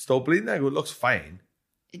Clint still bleeding? I go, it looks fine.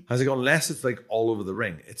 I was like, unless it's like all over the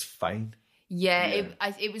ring, it's fine. Yeah.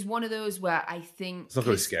 It was one of those where I think it's not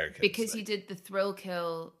going to scare kids. Because he did the thrill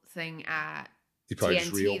kill thing at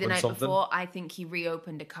TNT the night before. I think he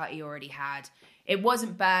reopened a cut he already had. It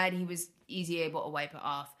wasn't bad. He was easy able to wipe it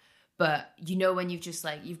off. But you know when you've just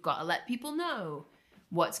like, you've got to let people know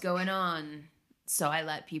what's going on. So I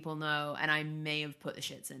let people know, and I may have put the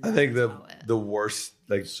shits in. I think the worst,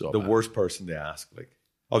 like the worst person to ask, like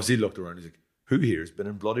obviously he looked around, he's like, who here has been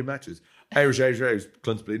in bloody matches? Irish,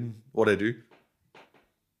 Clint's bleeding. What I do?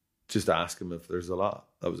 Just ask him if there's a lot.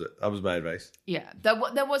 That was it. That was my advice. Yeah,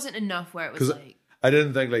 there wasn't enough where it was like. I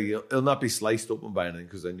didn't think like it'll not be sliced open by anything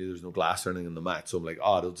because I knew there's no glass or anything in the match. So I'm like,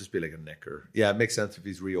 it'll just be like a nick or yeah, it makes sense if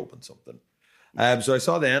he's reopened something. So I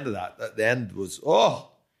saw the end of that. The end was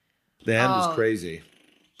was crazy.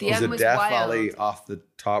 The end was a death wild. valley off the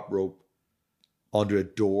top rope onto a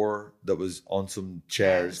door that was on some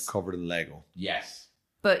chairs covered in Lego. Yes.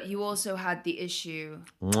 But you also had the issue.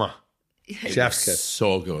 Mwah. Chef's kiss.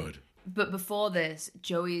 So good. But before this,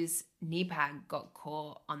 Joey's knee pad got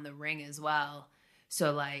caught on the ring as well.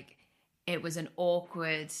 So like it was an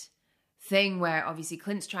awkward thing where obviously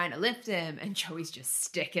Clint's trying to lift him and Joey's just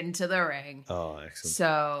sticking to the ring. Oh, excellent.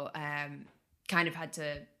 So kind of had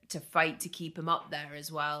to fight to keep him up there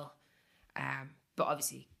as well. But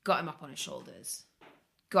obviously got him up on his shoulders.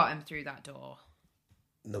 Got him through that door.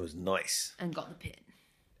 That was nice. And got the pin.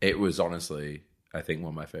 It was honestly, I think, one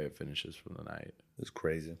of my favorite finishes from the night. It was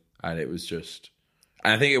crazy. And it was just,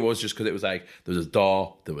 and I think it was just because it was like, there was a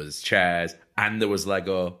door, there was chairs, and there was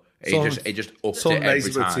Lego. It just upped so it nice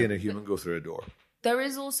every about time. seeing a human go through a door. There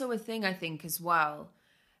is also a thing, I think, as well.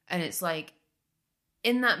 And it's like,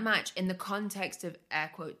 in that match, in the context of air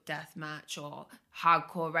quote death match or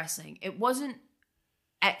hardcore wrestling, it wasn't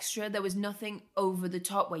extra. There was nothing over the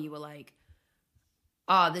top where you were like,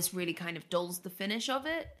 this really kind of dulls the finish of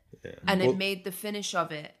it. Yeah. And it made the finish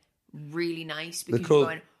of it really nice because you're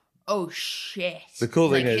going, oh shit. The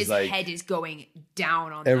cool thing is his head is going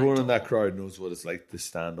down on everyone that in that crowd knows what it's like to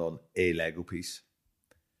stand on a Lego piece.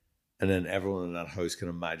 And then everyone in that house can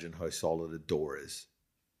imagine how solid a door is.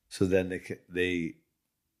 So then they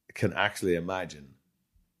can actually imagine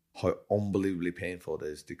how unbelievably painful it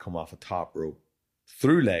is to come off a top rope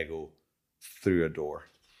through Lego, through a door.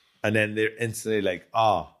 And then they're instantly like,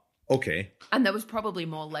 okay. And there was probably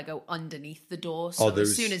more Lego underneath the door. So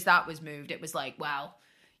as soon as that was moved, it was like, wow,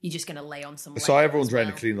 you're just going to lay on some Lego. I saw everyone trying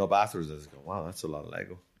to clean up afterwards. I was going, wow, that's a lot of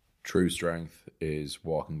Lego. True strength is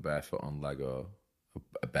walking barefoot on Lego,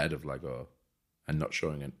 a bed of Lego, and not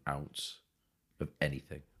showing an ounce of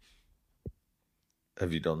anything.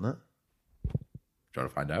 Have you done that? Trying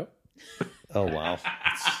to find out? Oh, wow.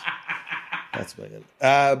 That's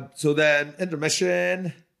banging. So then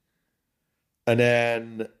intermission. And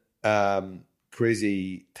then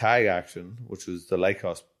crazy tag action, which was the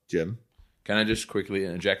Lycos gym. Can I just quickly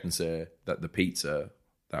interject and say that the pizza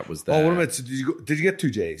that was there? Oh, wait a minute. So did you get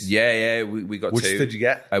 2 J's? Yeah. We got Which 2. Which did you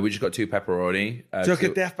get? We just got 2 pepperoni. Did you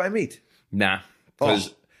get death by meat? Nah,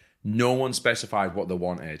 because no one specified what they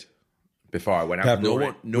wanted before I went out.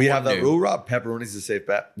 We have that rule, Rob. Pepperoni's a safe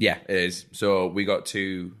bet. Yeah, it is. So we got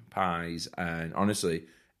 2 pies, and honestly,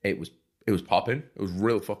 it was popping. It was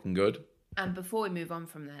real fucking good. And before we move on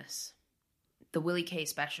from this, the Willie K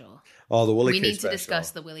special. Oh, the Willie K special. We need to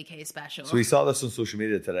discuss the Willie K special. So we saw this on social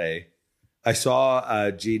media today. I saw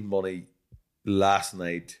Gene Money last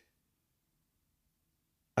night.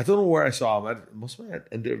 I don't know where I saw him. It must have been at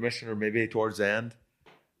intermission or maybe towards the end.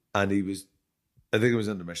 And I think it was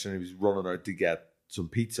intermission. He was running out to get some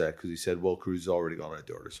pizza because he said Will Cruz has already gone out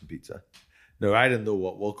to order some pizza. Now, I didn't know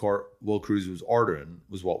what Will Cruz was ordering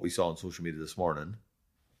was what we saw on social media this morning.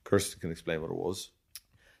 Kirsten can explain what it was.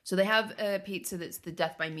 So they have a pizza that's the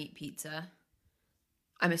Death by Meat pizza.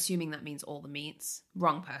 I'm assuming that means all the meats.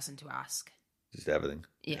 Wrong person to ask. Just everything.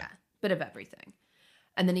 Yeah, bit of everything.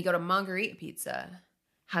 And then he got a margarita pizza,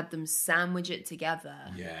 had them sandwich it together.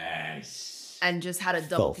 Yes. And just had a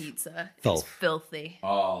double Filth. pizza. Filth. It's filthy.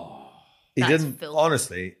 Oh. He That's didn't, filthy.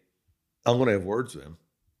 honestly, I'm going to have words with him.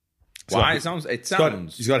 Why? It sounds.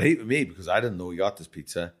 He's got heat with me because I didn't know he got this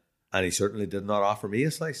pizza. And he certainly did not offer me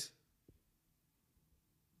a slice.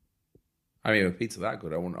 I mean, a pizza that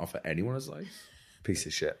good, I wouldn't offer anyone a slice. Piece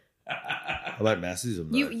of shit. I might message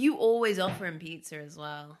him. You always offer him pizza as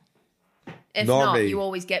well. If Normally- not, you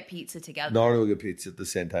always get pizza together. Normally we'll get pizza at the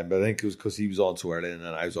same time, but I think it was because he was on so early and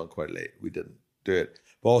then I was on quite late. We didn't do it.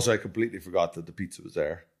 But also I completely forgot that the pizza was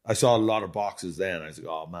there. I saw a lot of boxes then. I was like,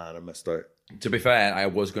 oh man, I missed out. To be fair, I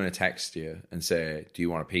was going to text you and say, do you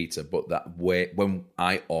want a pizza? But that wait, when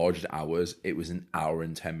I ordered ours, it was an hour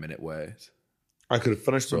and 10-minute wait. I could have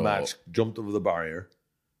finished the Bro. match, jumped over the barrier,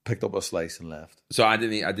 picked up a slice and left. So I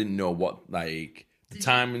didn't know what like the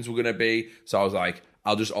timings were going to be. So I was like,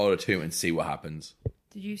 I'll just order two and see what happens.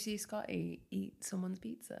 Did you see Scotty eat someone's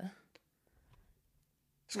pizza?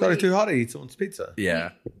 Scotty too hot to eat someone's pizza.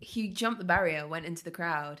 Yeah. He jumped the barrier, went into the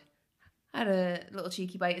crowd, had a little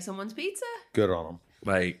cheeky bite of someone's pizza. Good on him.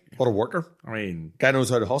 Like, What a worker. I mean, Guy knows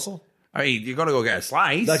how to hustle. you got to go get a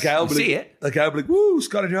slice. That guy will be see like, it. That guy will be like, woo,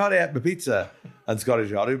 Scotty Jotty ate my pizza. And Scotty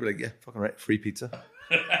Jotty will be like, yeah, fucking right, free pizza.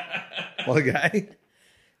 What a guy.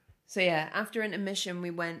 So yeah, after intermission,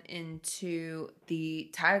 we went into the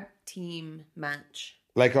tag team match.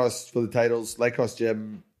 Lycos for the titles. Lycos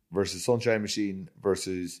Gym versus Sunshine Machine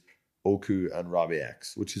versus Oku and Robbie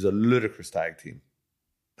X, which is a ludicrous tag team.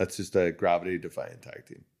 That's just a gravity-defying tag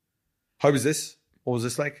team. How was this? What was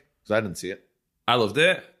this like? Because I didn't see it. I loved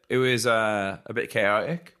it. It was a bit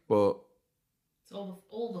chaotic, but It's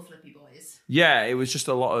all the flippy boys. yeah, it was just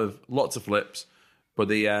lots of flips. But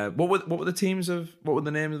the what were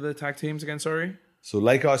the names of the tag teams again? Sorry. So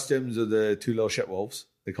Lycos Gyms are the two little shit wolves.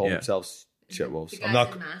 They call Yeah. themselves shit wolves. The guys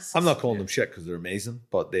I'm in masks. not calling them shit because they're amazing,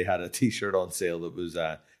 but they had a t-shirt on sale that was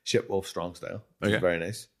shit wolf strong style, which Okay. is very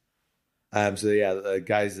nice. So yeah, the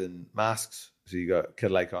guys in masks. So you got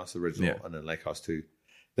Kid Lycos original and then Lycos 2.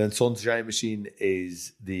 Then Sunshine Machine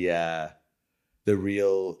is the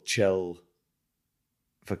real chill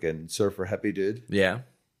fucking surfer hippie dude Yeah.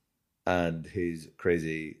 and his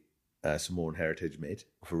crazy Samoan heritage mate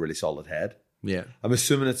with a really solid head. Yeah. I'm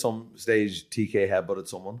assuming at some stage TK headbutted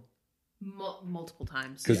someone Multiple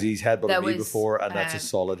times. because he's headbutted There me was, before and that's a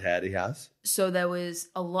solid head he has. So there was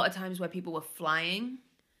a lot of times where people were flying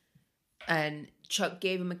and Chuck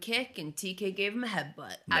gave him a kick and TK gave him a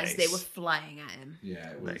headbutt as they Nice. were flying at him.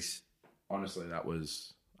 Yeah. It was, Nice. Honestly,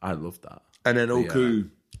 I loved that. And then Oku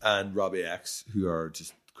and Robbie X, who are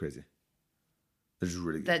just crazy. They're just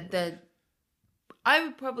really good. I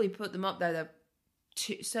would probably put them up there. They're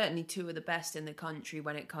certainly two of the best in the country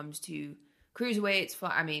when it comes to cruiserweights.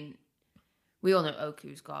 I mean, we all know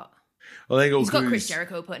Oku's got. I think He's got Chris Oku's-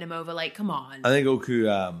 Jericho putting him over. Like, come on. I think Oku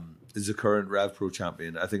is the current Rev Pro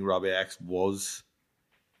champion. I think Robbie X was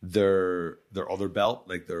their other belt,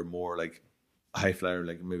 like their more like high flyer,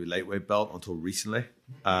 like maybe lightweight belt until recently.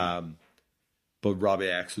 But Robbie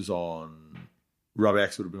X would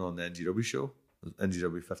have been on the NGW show,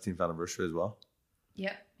 NGW 15th anniversary as well.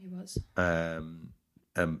 Yep, he was.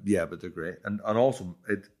 Yeah, but they're great, and also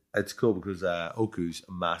it's cool because Oku's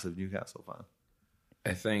a massive Newcastle fan.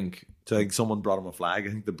 I think So I think someone brought him a flag. I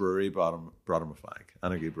think the brewery brought him a flag.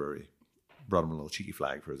 Anarchy Brewery brought him a little cheeky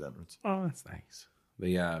flag for his entrance. Oh, that's nice.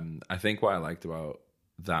 I think what I liked about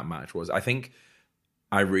that match was I think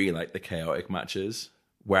I really like the chaotic matches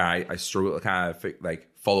where I struggle to kind of like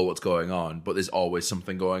follow what's going on, but there's always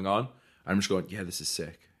something going on. I'm just going, yeah, this is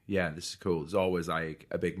sick. Yeah, this is cool. There's always like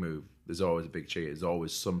a big move. There's always a big cheat. There's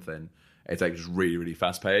always something. It's like just really, really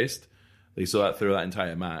fast paced. Like so that through that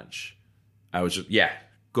entire match, I was just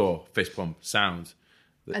go fist pump sound.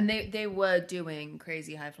 And they were doing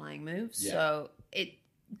crazy high flying moves, Yeah. so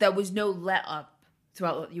there was no let up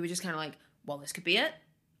throughout. You were just kind of like, well, this could be it.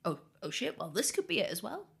 Oh shit, well, this could be it as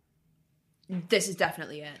well. This is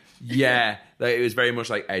definitely it. Yeah, like, it was very much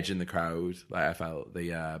like edging the crowd. Like I felt but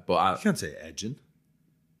You can't say edging.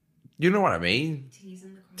 you know what I mean?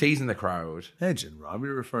 Teasing the crowd. Teasing the crowd. Edging, Rob.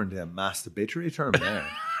 You're referring to a masturbatory term there.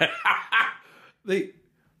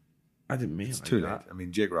 I didn't mean It's it like too that. late. I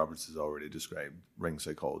mean, Jake Roberts has already described ring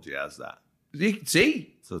psychology as that.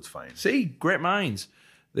 See? So it's fine. See? Great minds.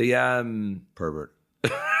 The, Pervert.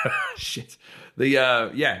 shit.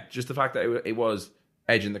 Just the fact that it was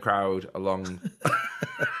edging the crowd along.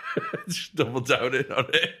 Just double down in on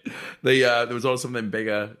it. There was also something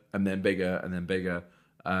bigger, and then bigger, and then bigger.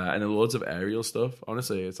 And then loads of aerial stuff.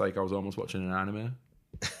 Honestly, it's like I was almost watching an anime.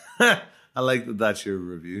 I like that that's your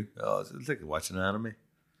review. Oh, it's like watching an anime.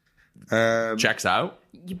 Checks out.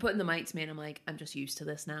 You putting the mic to me and I'm like, I'm just used to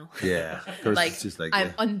this now. Yeah. Of course, Like, it's just like,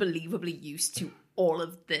 I'm unbelievably used to all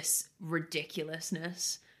of this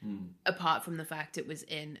ridiculousness. Apart from the fact it was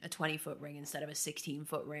in a 20-foot ring instead of a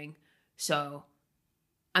 16-foot ring. So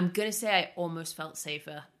I'm going to say I almost felt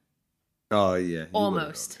safer. oh, yeah.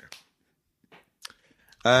 Almost.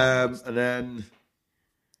 And then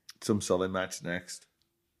some Sully match next.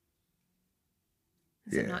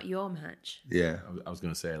 Is it not your match? Yeah. I was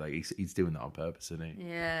going to say, like, he's doing that on purpose, isn't he?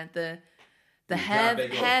 Yeah, the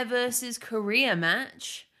hair versus career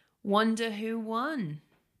match. Wonder who won.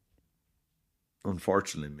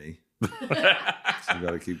 Unfortunately, me. So you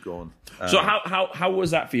got to keep going. So how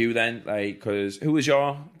was that for you then? Like, because who was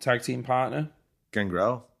your tag team partner?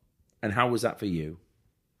 Gangrel. And how was that for you?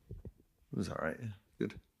 It was all right. Yeah.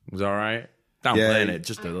 Good. It was all right? Downplaying it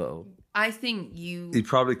just a little. I think you He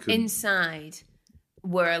probably could. inside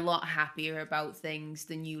were a lot happier about things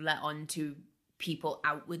than you let on to people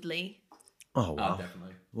outwardly. Oh, wow.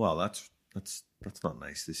 Definitely. Well, that's not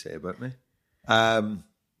nice to say about me.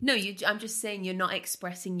 No, I'm just saying you're not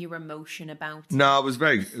expressing your emotion about it. No, it was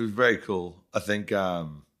very cool. I think,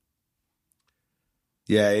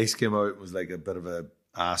 Ace came out and was like a bit of a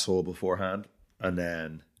asshole beforehand, and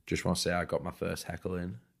then Just want to say I got my first heckle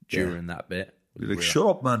in during that bit. you're like, "Shut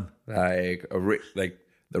up, man!" Like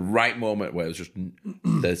the right moment where it was just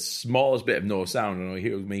the smallest bit of no sound, and I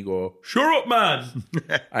hear me go, "Shut up, man!"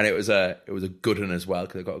 And it was a good one as well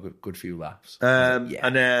because I got a good few laughs.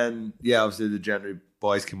 And then obviously the Gentry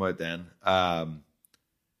boys came out then, and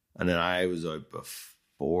then I was out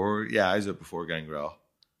before. Yeah, I was out before Gangrel.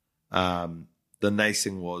 The nice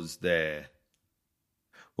thing was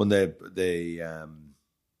when they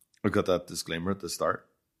I got that disclaimer at the start.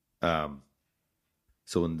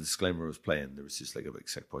 So when the disclaimer was playing, there was just like a big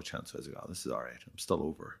sick boy chant. So I was like, "Oh, this is all right. I'm still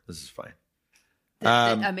over. This is fine."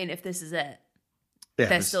 I mean, if this is it, Yeah,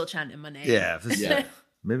 they're still chanting my name. Yeah, if this is it.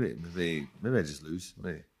 Maybe I just lose.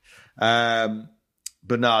 Maybe.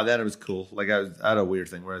 But no, then it was cool. Like I had a weird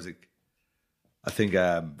thing where I was like, I think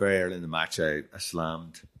very early in the match I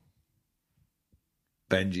slammed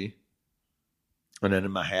Benji, and then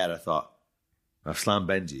in my head I thought, I've slammed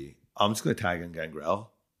Benji. I'm just going to tag in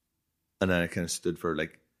Gangrel. And then I kind of stood for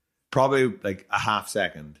probably a half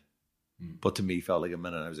second, but to me felt like a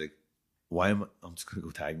minute. I was like, I'm just going to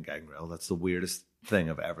go tag in Gangrel. That's the weirdest thing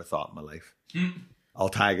I've ever thought in my life. I'll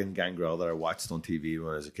tag in Gangrel that I watched on TV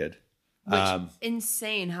when I was a kid.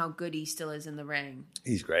 Insane how good he still is in the ring.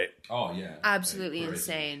 He's great. Oh yeah, Absolutely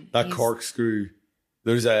insane. That corkscrew.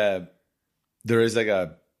 I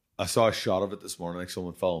saw a shot of it this morning, like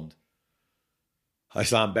someone filmed. I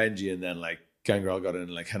slammed Benji and then Gangrel got in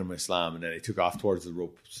and hit him with a slam, and then he took off towards the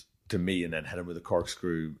ropes to me and then hit him with a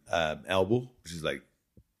corkscrew elbow, which is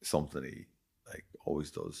something he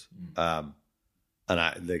always does. And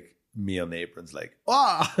I me on the apron's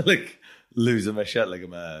losing my shit like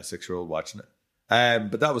I'm a 6-year-old watching it.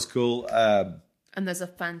 But that was cool. And there's a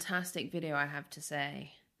fantastic video, I have to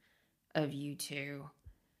say, of you two.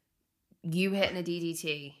 You hitting a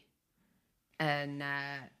DDT, and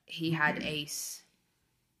he had Ace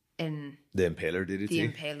in the Impaler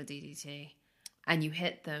DDT. And you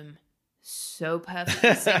hit them so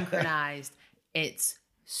perfectly synchronized. It's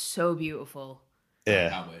so beautiful. Yeah. I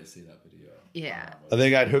can't wait to see that video. Yeah. I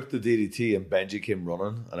think I'd hooked the DDT and Benji came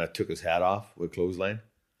running and I took his head off with clothesline.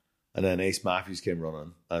 And then Ace Matthews came running.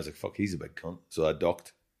 And I was like, fuck, he's a big cunt. So I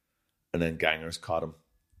ducked. And then Gangers caught him.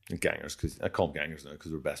 And Gangers, because I call him Gangers now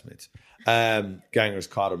because we're best mates. Gangers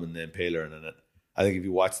caught him in the Impaler. And then I think if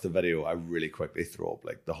you watch the video, I really quickly throw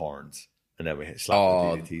up the horns. And then we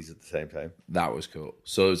slap the DDTs at the same time. That was cool.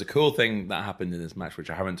 So it was a cool thing that happened in this match, which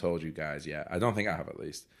I haven't told you guys yet. I don't think I have, at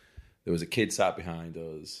least. There was a kid sat behind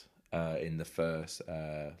us in the first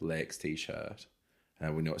Lakes t-shirt.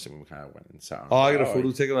 And we noticed it when we kind of went and sat on. Oh, I got a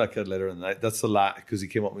photo taken of that kid later in the night. That's the last, because he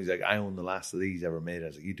came up and he's like, I own the last of these ever made. I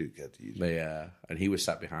was like, you do, kid. You do. Yeah, and he was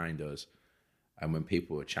sat behind us. And when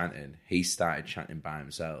people were chanting, he started chanting by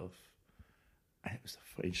himself. And it was the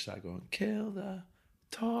funny, he just started going, kill the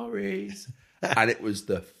Tories. And it was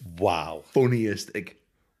the funniest.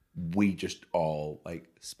 We just all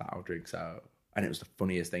spat our drinks out. And it was the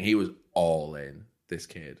funniest thing. He was all in, this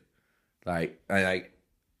kid. Like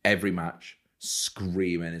every match,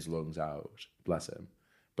 screaming his lungs out. Bless him.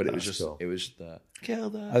 But it was just the kill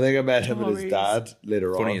the. I think I met him and his dad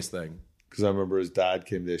later on. Funniest thing. Because I remember his dad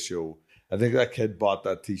came to the show. I think that kid bought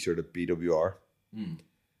that T-shirt at BWR.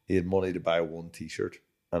 He had money to buy one T-shirt,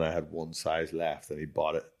 and I had one size left, and he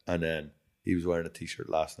bought it. And then he was wearing a T-shirt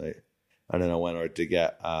last night. And then I went out to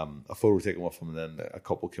get a photo taken with him, and then a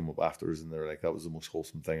couple came up afterwards, and they were like, that was the most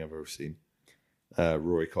wholesome thing I've ever seen.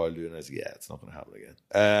 Rory Coyle doing it. I was like, yeah, it's not going to happen again.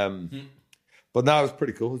 But no, it was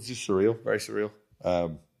pretty cool. It's just surreal, very surreal. Yeah,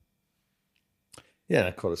 and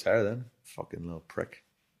I cut his hair then. Fucking little prick.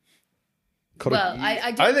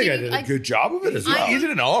 I think I did a good job of it as well. You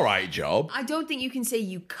did an all right job. I don't think you can say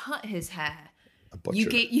you cut his hair.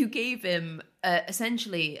 You gave him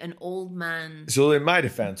essentially an old man. So in my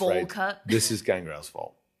defense, bowl cut. This is Gangrel's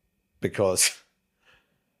fault because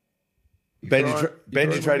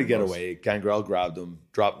Benji tried to get away. Gangrel grabbed him,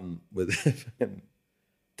 dropped him with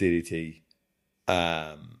DDT.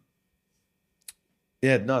 Yeah,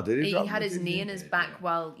 no, did he? He had his knee in his back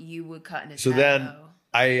while you were cutting his hair. So then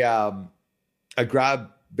I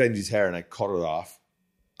grabbed Benji's hair and I cut it off.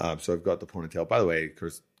 So I've got the ponytail. By the way,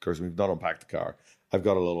 Kirsten, we've not unpacked the car. I've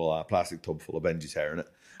got a little plastic tub full of Benji's hair in it.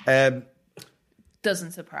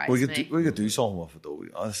 Doesn't surprise me. We could do something with it though.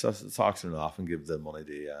 Let's auction it off and give the money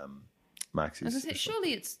to Maxis.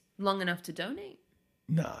 Surely it's long enough to donate.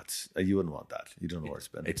 No, you wouldn't want that. You don't know where it's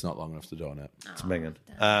been. It's not long enough to donate. It's minging.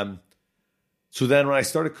 So then when I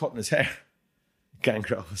started cutting his hair,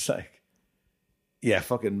 Gangrel was like, yeah,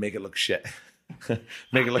 fucking make it look shit.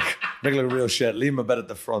 make it look real shit. Leave him a bit at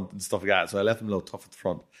the front and stuff like that. So I left him a little tough at the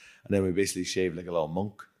front. And then we basically shaved like a little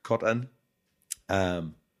monk cut in.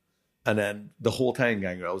 And then the whole time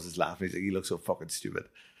Gangrel was just laughing. He's like, he looks so fucking stupid.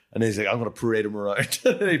 And he's like, I'm going to parade him around.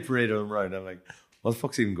 And then he paraded him around. I'm like, what the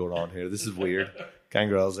fuck's even going on here? This is weird.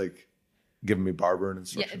 Gangrel's like giving me barbering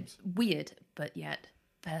instructions. Yeah, weird, but yet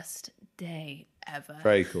best day ever.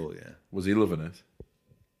 Very cool, yeah. Was he loving it?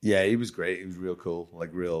 Yeah, he was great. He was real cool.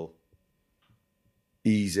 Like real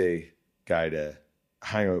easy guy to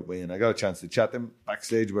hang out with. And I got a chance to chat to him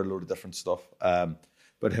backstage about a load of different stuff.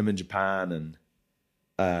 About him in Japan and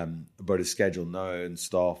about his schedule now and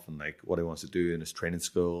stuff and like what he wants to do in his training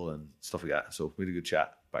school and stuff like that. So we had a good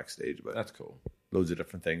chat backstage about that's cool. Loads of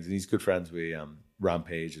different things. And he's good friends with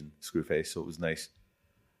Rampage and Screwface, so it was nice.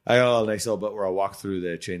 I got a nice little bit where I walked through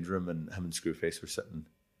the change room and him and Screwface were sitting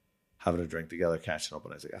having a drink together, catching up,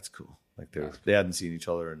 and I was like, that's cool. Like they hadn't seen each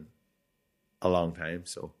other in a long time,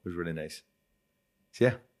 so it was really nice. So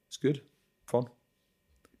yeah, it's good. Fun.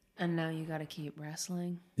 And now you gotta keep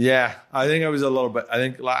wrestling. Yeah, I think I was a little bit I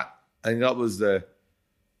think that was the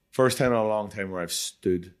first time in a long time where I've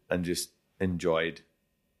stood and just enjoyed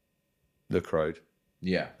the crowd.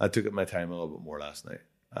 Yeah. I took my time a little bit more last night.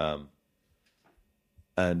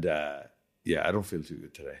 Yeah, I don't feel too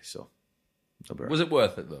good today, so was it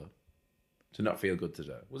worth it though? To not feel good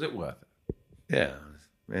today? Was it worth it?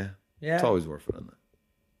 Yeah. It's always worth it, isn't it?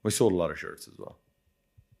 We sold a lot of shirts as well.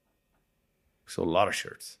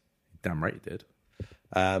 Damn right you did.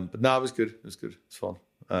 But no, it was good. It was good. It was fun.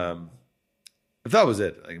 If that was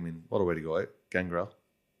it, I mean, what a way to go out. Gangrel.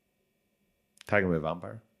 Tagging with a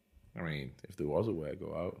vampire. I mean, if there was a way to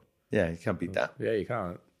go out. Yeah, you can't beat that. Yeah, you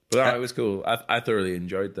can't. But no, it was cool. I thoroughly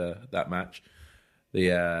enjoyed that match.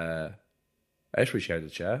 I actually shared a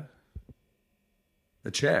chair. A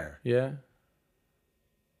chair? Yeah.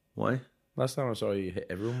 Why? Last time I saw you hit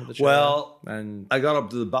everyone with a chair. Well, and I got up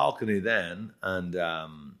to the balcony then, and a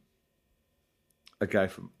guy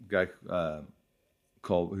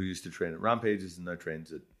called who used to train at Rampages and now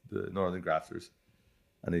trains at the Northern Grafters,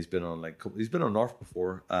 and he's been on North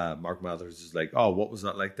before. Mark Mathers is like, oh, what was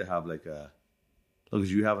that like to have like a look at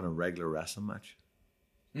you having a regular wrestling match?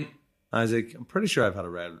 I was like, I'm pretty sure I've had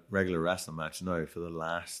a regular wrestling match now for the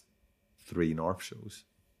last 3 North shows.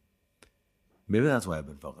 Maybe that's why I've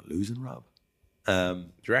been fucking losing, Rob. Do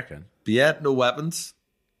you reckon? But yeah, no weapons.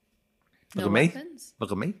 Look at me.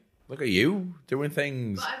 Look at me. Look at you doing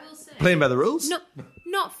things. But I will say, playing by the rules. No,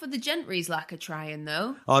 not for the Gentry's lack of trying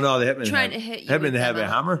though. Oh no, they hit me. Trying to hit you. Hit me in the head with a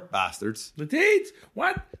hammer, bastards. They did.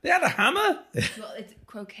 What? They had a hammer. Well, it's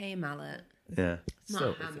croquet mallet. Yeah, not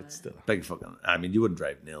a hammer. It's still big fucking. I mean, you wouldn't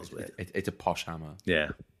drive nails with it. It's a posh hammer.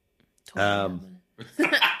 Yeah. Hammer.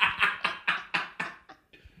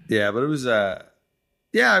 Yeah, but it was.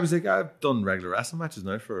 Yeah, I was like, I've done regular wrestling matches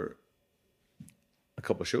now for a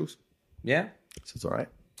couple of shows. Yeah, so it's all right.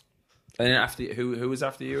 And then after who was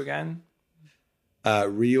after you again?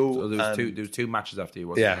 Rio. So there was two matches after you,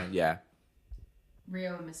 wasn't there? Yeah.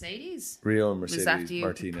 Rio and Mercedes. Rio and Mercedes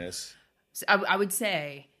Martinez. So I would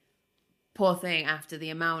say poor thing, after the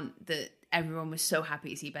amount that everyone was so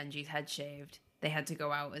happy to see Benji's head shaved, they had to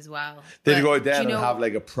go out as well. They had to go out there and have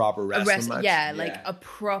like a proper wrestling match. Yeah, like a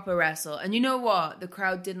proper wrestle. And you know what? The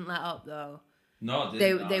crowd didn't let up though. No,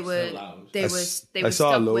 they were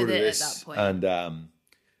stuck with it at that point. And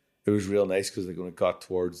it was real nice because like when it got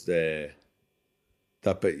towards that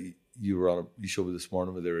bit you showed me this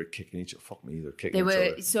morning where they were kicking each other. Fuck me, they're kicking each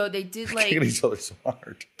other. So they did like kicking each other so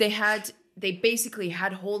hard. They basically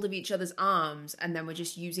had hold of each other's arms and then were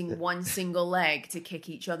just using one single leg to kick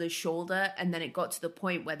each other's shoulder. And then it got to the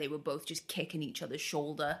point where they were both just kicking each other's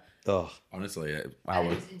shoulder. Oh, honestly, it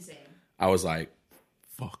was insane. I was like,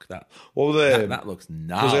 fuck that. Well, that looks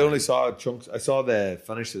gnarly. Because I only saw chunks. I saw the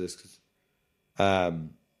finish of this because I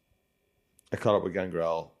caught up with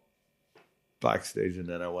Gangrel backstage and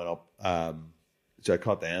then I went up. So I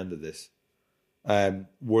caught the end of this.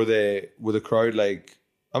 Were the crowd like?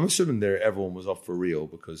 I'm assuming everyone was up for real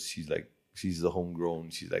because she's the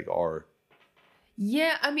homegrown. She's like our.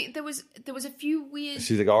 Yeah, I mean there was a few weird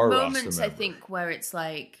she's like our moments I think where it's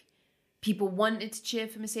like people wanted to cheer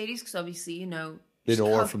for Mercedes because obviously they know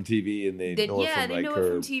her from TV and they know her from know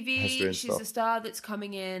her from TV. She's a star that's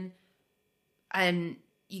coming in, and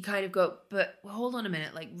you kind of go, but hold on a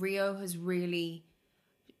minute, like Rio has really,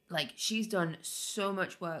 like she's done so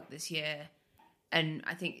much work this year. And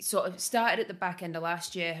I think sort of started at the back end of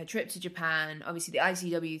last year, her trip to Japan, obviously the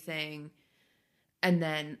ICW thing, and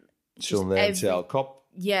then showing the NCL Cup.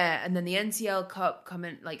 Yeah, and then the NCL Cup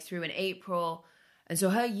coming like through in April. And so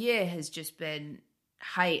her year has just been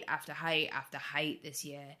height after height after height this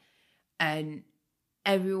year. And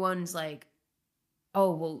everyone's like,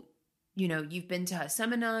 oh, well, you've been to her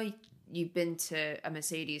seminar, you've been to a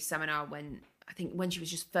Mercedes seminar when she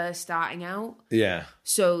was just first starting out. Yeah.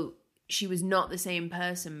 So she was not the same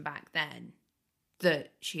person back then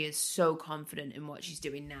that she is so confident in what she's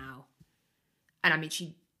doing now. And I mean,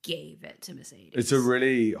 she gave it to Mercedes. It's a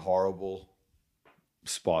really horrible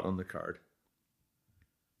spot on the card.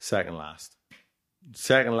 Second last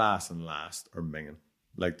and last are minging.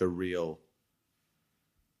 Like the real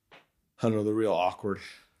awkward.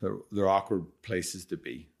 They're awkward places to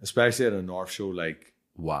be. Especially at a North show like...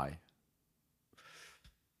 Why?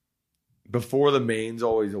 Before the main's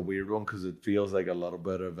always a weird one because it feels like a little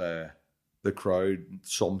bit of the crowd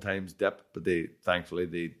sometimes dip, but thankfully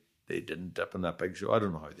they didn't dip in that big show. I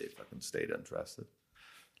don't know how they fucking stayed interested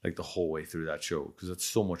like the whole way through that show because it's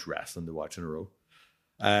so much wrestling to watch in a row.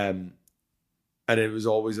 And it was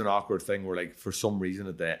always an awkward thing where like for some reason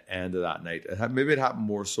at the end of that night, maybe it happened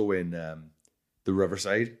more so in the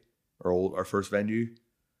Riverside, our first venue,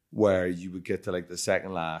 where you would get to like the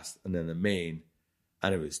second last and then the main,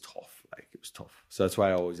 and it was tough. Like it was tough. So that's why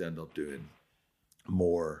I always end up doing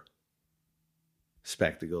more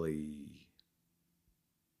spectacle-y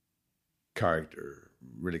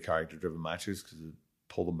really character-driven matches because it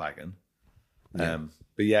pull them back in. Yeah.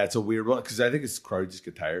 But yeah, it's a weird one because I think it's crowd just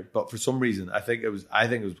get tired. But for some reason, I think it was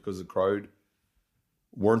because the crowd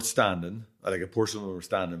weren't standing. Like a portion of them were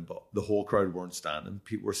standing, but the whole crowd weren't standing.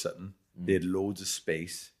 People were sitting. They had loads of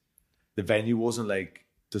space. The venue wasn't like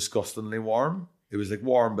disgustingly warm. It was like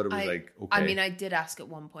warm, but it was like okay. I mean, I did ask at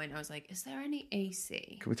one point. I was like, "Is there any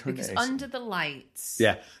AC?" Can we turn the AC? Under the lights,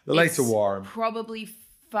 the lights are warm. Probably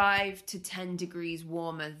 5 to 10 degrees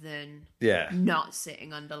warmer than not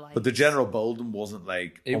sitting under lights. But the general building wasn't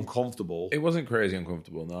like uncomfortable. It wasn't crazy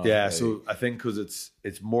uncomfortable, no. Yeah, so I think because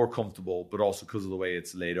it's more comfortable, but also because of the way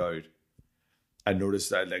it's laid out. I noticed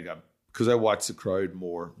that like because I watch the crowd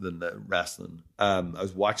more than the wrestling. I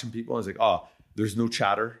was watching people. And I was like, oh. There's no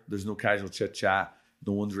chatter. There's no casual chit chat.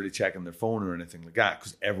 No one's really checking their phone or anything like that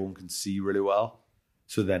because everyone can see really well.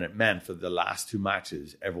 So then it meant for the last two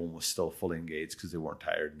matches, everyone was still fully engaged because they weren't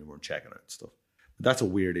tired and they weren't checking out stuff. But that's a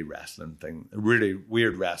weirdy wrestling thing, a really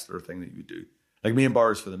weird wrestler thing that you do. Like me and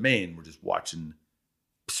Bars for the main, we're just watching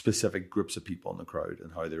specific groups of people in the crowd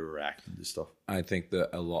and how they were reacting to stuff. I think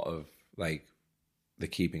that a lot of like the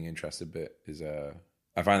keeping interested bit is I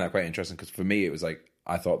find that quite interesting because for me it was like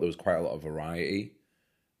I thought there was quite a lot of variety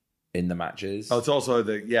in the matches. Oh, it's also I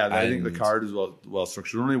think the card is well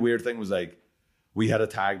structured. The only weird thing was like we had a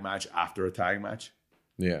tag match after a tag match.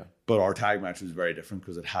 Yeah. But our tag match was very different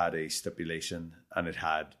because it had a stipulation and it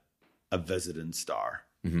had a visiting star.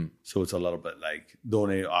 Mm-hmm. So it's a little bit like the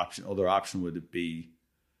only other option would be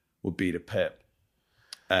to Pip.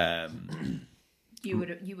 You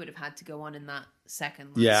would have had to go on in that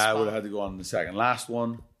second last spot. I would have had to go on in the second last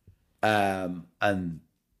one. And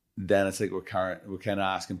then it's like we're kind of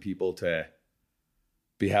asking people to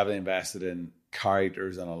be heavily invested in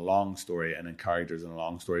characters and a long story and then characters and a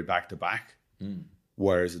long story back to back.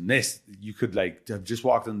 Whereas in this, you could like have just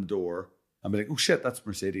walked in the door and be like, oh shit, that's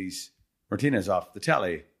Mercedes Martinez off the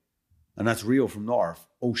telly, and that's Rio from North.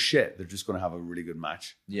 Oh shit, they're just going to have a really good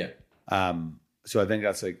match. Yeah. So I think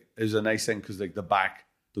that's like, it was a nice thing because like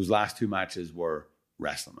those last 2 matches were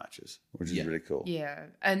wrestling matches, which is really cool. Yeah,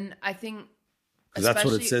 and I think because that's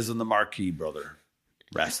what it says on the marquee, brother.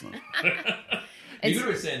 Wrestling. You're going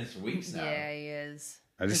to be saying this for weeks now. Yeah, he is.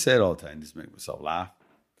 I just say it all the time, just to make myself laugh.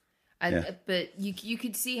 But you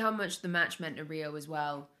could see how much the match meant to Rio as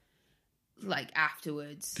well. Like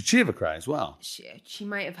afterwards, Did she have a cry as well? She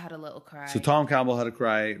might have had a little cry. So Tom Campbell had a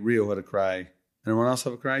cry, Rio had a cry. Anyone else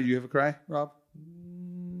have a cry? Do you have a cry, Rob?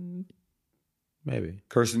 Maybe.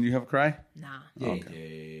 Kirsten, you have a cry? Nah. Yeah,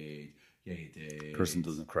 he did. Kirsten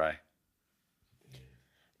doesn't cry.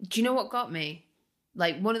 Do you know what got me?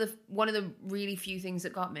 Like one of the really few things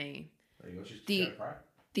that got me.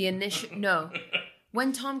 The initial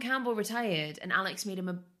when Tom Campbell retired and Alex made him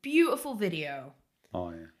a beautiful video.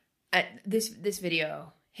 Oh yeah. This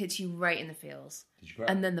video hits you right in the feels. Did you cry?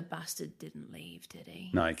 And then the bastard didn't leave, did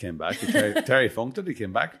he? No, he came back. Terry funked it. He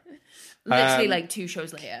came back. Literally, like 2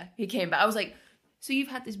 shows later, he came back. I was like, so you've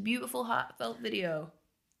had this beautiful, heartfelt video.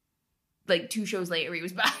 Like 2 shows later, he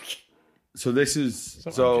was back. So this is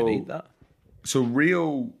so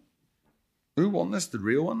Rio. Who won this? Did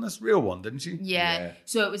Rio win this? Rio won, didn't she? Yeah.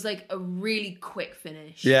 So it was like a really quick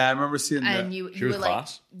finish. Yeah, I remember seeing that. And you were like,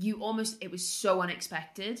 it was so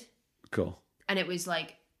unexpected. Cool. And it was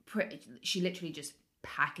like, she literally just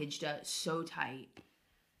packaged it so tight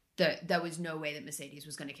that there was no way that Mercedes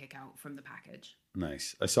was going to kick out from the package.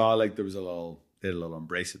 Nice. I saw like they had a little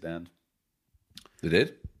embrace at the end. They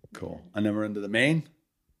did? Cool. And then we're into the main.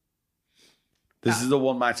 This is the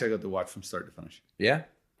one match I got to watch from start to finish. Yeah.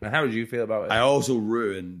 And how did you feel about it? I also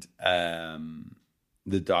ruined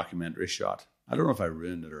the documentary shot. I don't know if I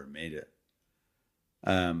ruined it or made it.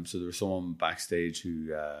 So there was someone backstage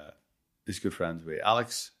who is good friends with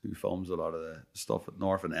Alex, who films a lot of the stuff at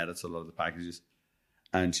North and edits a lot of the packages.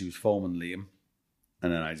 And she was filming Liam.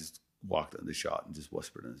 And then I just walked in the shot and just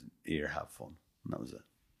whispered in his ear, have fun. And that was it.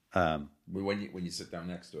 When you sit down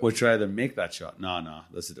next to it. Which either make that shot. No,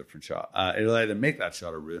 that's a different shot. It'll either make that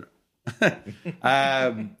shot or ruin it.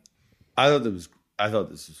 I thought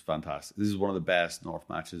this was fantastic. This is one of the best North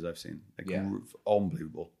matches I've seen. Like,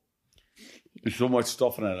 unbelievable. There's so much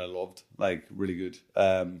stuff in it I loved. Like, really good.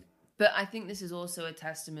 But I think this is also a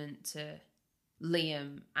testament to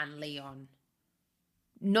Liam and Leon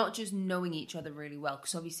not just knowing each other really well,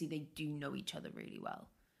 because obviously they do know each other really well,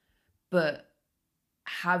 but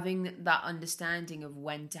having that understanding of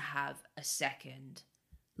when to have a second,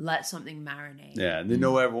 let something marinate. Yeah, and they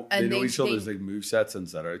know everyone. They know each other's like movesets and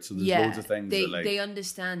that, right? So there's loads of things they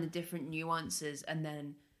understand the different nuances, and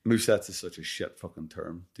then movesets is such a shit fucking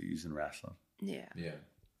term to use in wrestling. Yeah.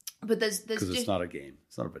 But there's because it's not a game.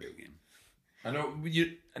 It's not a video game. I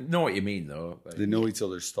know what you mean though. Like, they know each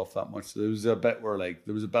other's stuff that much. There was a bit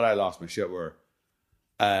I lost my shit where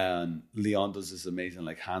Leon does this amazing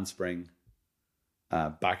like handspring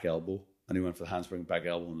back elbow, and he went for the handspring back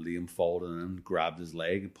elbow, and Liam followed and grabbed his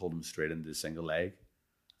leg and pulled him straight into the single leg.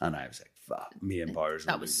 And I was like, fuck, me and Bowers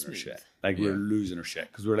were losing our shit. Like, we were losing our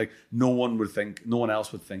shit. Because we were like, no one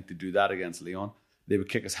else would think to do that against Leon. They would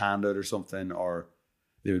kick his hand out or something, or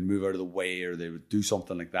they would move out of the way, or they would do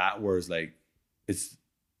something like that. Whereas, like, it's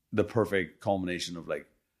the perfect culmination of, like,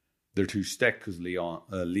 they're too stick because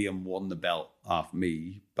Liam won the belt off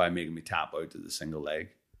me by making me tap out to the single leg.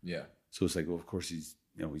 Yeah. So it's like, well, of course he's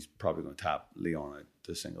probably going to tap Leon out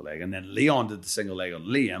to the single leg. And then Leon did the single leg on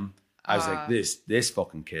Liam. I was like, this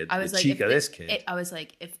fucking kid, the cheek of this kid. I was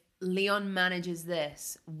like, if Leon manages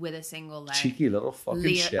this with a single leg, cheeky little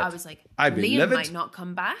fucking shit. I was like, I'd be Liam livid. might not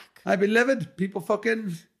come back. I'd be livid. People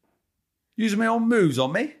fucking using my own moves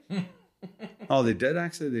on me. Oh, they did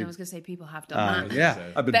actually. I was going to say people have done that.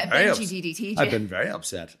 Yeah, I've been very upset. I've been very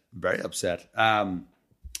upset. Very upset.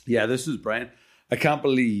 Yeah, this was brilliant. I can't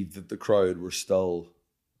believe that the crowd were still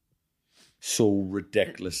so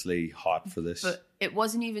ridiculously hot for this. But it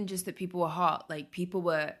wasn't even just that people were hot. Like, people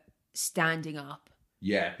were standing up.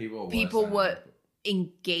 Yeah, people were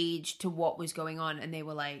engaged to what was going on, and they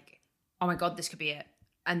were like, oh my God, this could be it.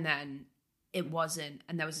 And then it wasn't,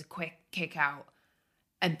 and there was a quick kick out.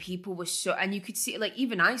 And people were so, and you could see, like,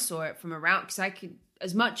 even I saw it from around, because I could,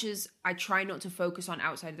 as much as I try not to focus on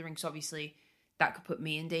outside of the ring, because obviously that could put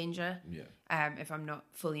me in danger. Yeah. If I'm not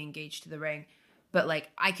fully engaged to the ring. But like,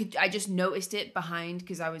 I just noticed it behind,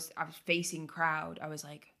 because I was facing crowd. I was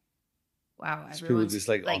like, wow, everyone's people just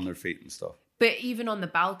like on their feet and stuff. But even on the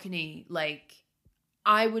balcony, like,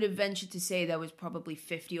 I would have ventured to say there was probably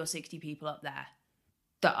 50 or 60 people up there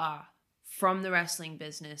that are from the wrestling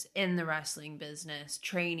business, in the wrestling business,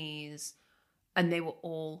 trainees, and they were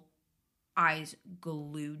all eyes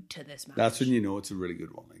glued to this match. That's when you know it's a really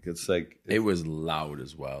good one. Like it's like It was loud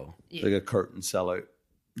as well. Yeah. like a curtain sellout.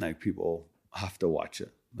 Like people have to watch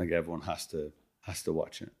it. Like everyone has to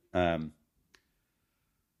watch it.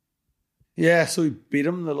 Yeah, so he beat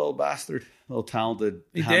him, the little bastard, little talented,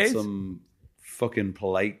 handsome, fucking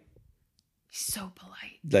polite. He's so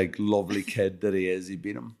polite. Like lovely kid that he is. He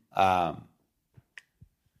beat him. Yeah,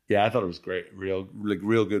 I thought it was great. Real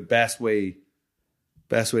good. Best way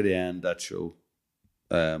to end that show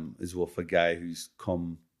is with a guy who's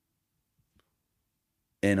come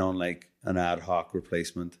in on like an ad hoc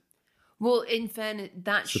replacement. Well, in fairness,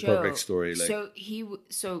 that It's show. a perfect story. Like,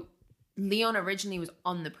 So Leon originally was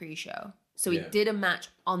on the pre-show, so he did a match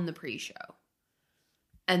on the pre-show,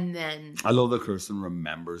 and then I love that Kirsten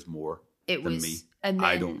remembers more than me. And then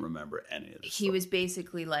I don't remember any of this. He was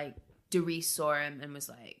basically like, Darius saw him and was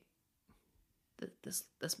like, "This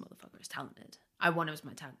motherfucker is talented. I want him as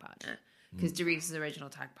my tag partner." Because Darius' original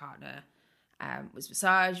tag partner was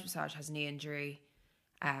Visage. Visage has a knee injury,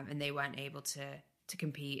 and they weren't able to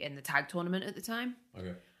compete in the tag tournament at the time.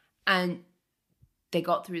 Okay. And they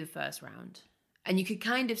got through the first round. And you could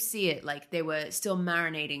kind of see it, like they were still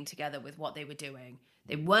marinating together with what they were doing.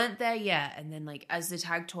 They weren't there yet. And then like as the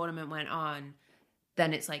tag tournament went on,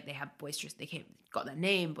 then it's like they got their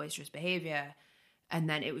name, Boisterous Behavior. And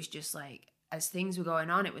then it was just like, as things were going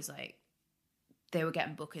on, it was like they were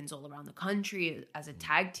getting bookings all around the country as a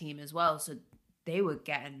tag team as well. So they were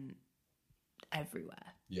getting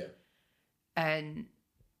everywhere. Yeah. And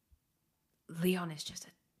Leon is just a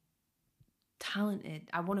talented,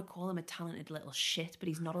 I want to call him a talented little shit, but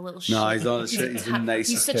he's not a little shit. No, he's not a shit. He's the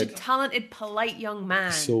nicest He's such a kid. talented, polite young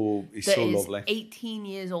man. He's that so is lovely. 18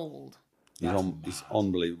 years old. He's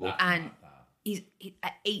unbelievable. And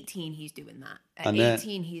at 18, he's doing that. At And then-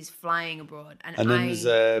 18, he's flying abroad. And then there's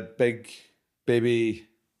a big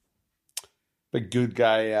good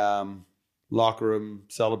guy locker room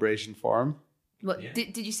celebration for him.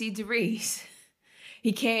 Did you see Darius?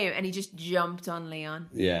 He came and he just jumped on Leon.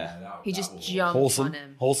 Yeah. He just jumped on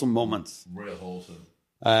him. Wholesome moments. Real wholesome.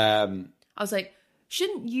 I was like,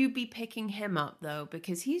 shouldn't you be picking him up though?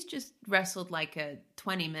 Because he's just wrestled like a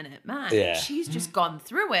 20-minute match. Yeah. He's just gone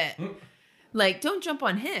through it. Like, don't jump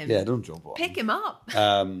on him. Yeah, don't jump on Pick him up.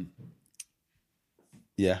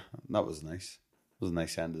 Yeah, that was nice. It was a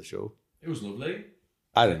nice end of the show. It was lovely.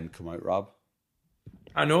 I didn't come out, Rob,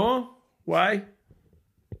 I know. Why?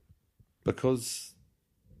 because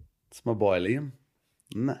it's my boy Liam,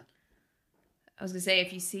 isn't it? I was going to say,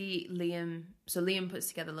 if you see Liam, so Liam puts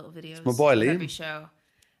together little videos my boy of Liam. every show.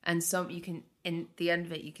 And in the end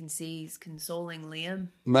of it, you can see he's consoling Liam.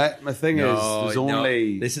 My thing is, there's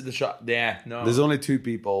only This is the shot. Yeah, no. there's only two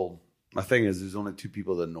people. My thing is, there's only two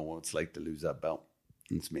people that know what it's like to lose that belt,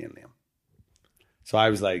 and it's me and Liam. So I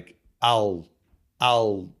was like, I'll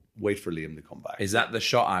wait for Liam to come back. Is that the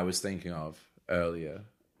shot I was thinking of earlier,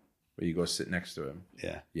 where you go sit next to him?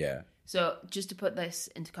 Yeah. Yeah. So just to put this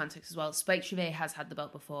into context as well, Spike Trivet has had the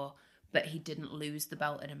belt before, but he didn't lose the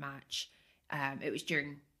belt in a match. It was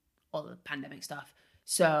during all the pandemic stuff.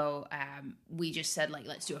 So we just said, like,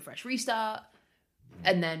 let's do a fresh restart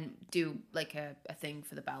and then do like a thing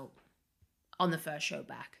for the belt on the first show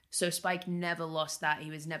back. So Spike never lost that.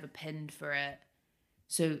 He was never pinned for it.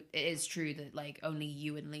 So it is true that like only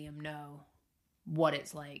you and Liam know what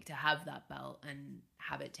it's like to have that belt and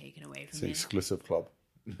have it taken away It's from an you. exclusive club.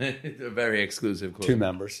 A very exclusive club. Two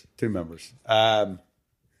members. I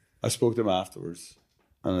spoke to him afterwards,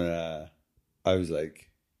 and I was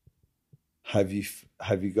like, "Have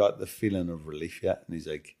you got the feeling of relief yet?" And he's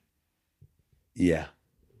like, "Yeah."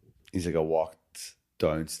 He's like, "I walked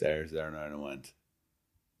downstairs there now and I went,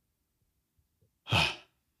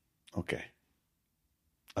 okay,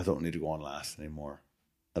 I don't need to go on last anymore.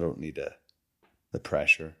 I don't need the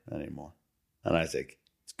pressure anymore." And I was like,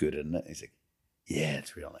 "It's good, isn't it?" He's like, "Yeah,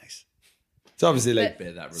 it's real nice." It's obviously like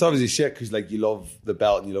it's obviously shit because like you love the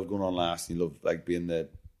belt and you love going on last and you love like being the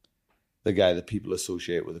guy that people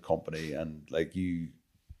associate with the company, and like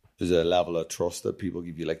there's a level of trust that people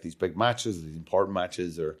give you, like these big matches, these important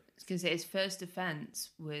matches, or I was going to say his first defense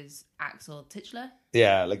was Axel Titchler.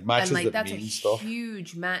 yeah, like matches And like that that's mean a stuff.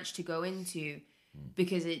 huge match to go into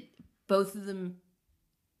because both of them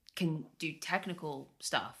can do technical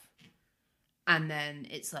stuff. And then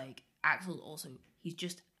it's like Axel also, he's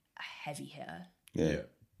just a heavy hitter. Yeah.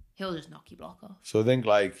 He'll just knock your block off. So I think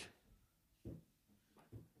like,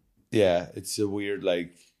 yeah, it's a weird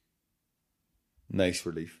like nice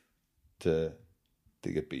relief to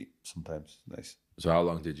get beat sometimes. Nice. So how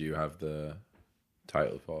long did you have the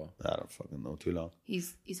title for? I don't fucking know, too long.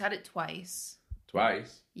 He's had it twice.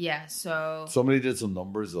 Twice. Yeah, so Somebody did some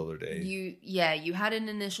numbers the other day. you had an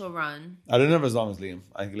initial run. I didn't have as long as Liam.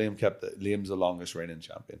 I think Liam's the longest reigning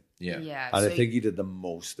champion. Yeah. Yeah. And so I think he did the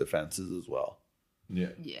most defenses as well. Yeah.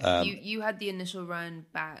 Yeah. You had the initial run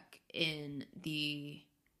back in the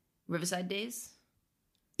Riverside days.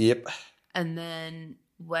 Yep. And then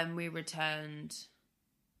when we returned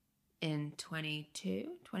in 22,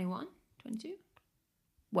 21, 22?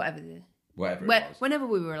 Whatever it was. Whenever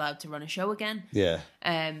we were allowed to run a show again. Yeah.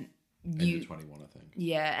 End of 21, I think.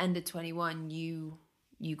 Yeah, end of 21, you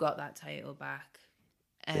got that title back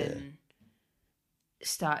and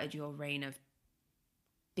started your reign of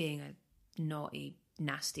being a naughty,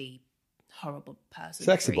 nasty, horrible person.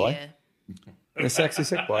 Sexy boy. A sexy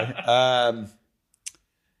sick boy.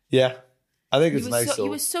 Yeah. I think it's nice. You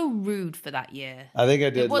were so rude for that year. I think I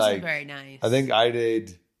did. It wasn't very nice. I think I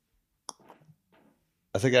did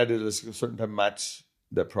a certain type of match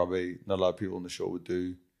that probably not a lot of people on the show would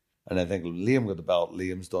do. And I think Liam got the belt.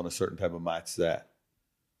 Liam's done a certain type of match that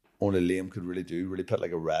only Liam could really do. Really put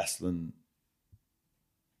like a wrestling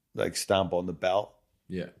stamp on the belt.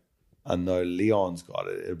 Yeah. And now Leon's got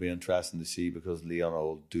it. It'll be interesting to see because Leon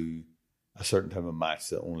will do a certain type of match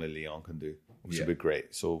that only Leon can do, which would be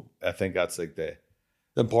great. So I think that's like the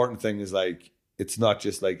important thing is like it's not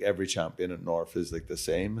just like every champion at North is like the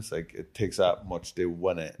same. It's like it takes that much to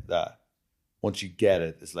win it that once you get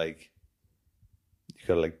it, it's like you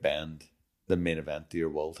gotta like bend the main event to your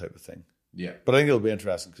will type of thing. Yeah. But I think it'll be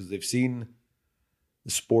interesting because they've seen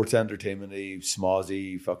the sports entertainment,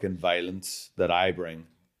 smozzy fucking violence that I bring.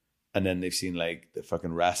 And then they've seen like the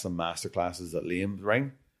fucking wrestling masterclasses that Liam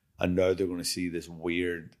bring. And now they're going to see this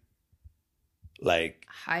weird, like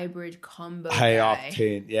hybrid combo. High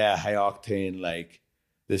octane, like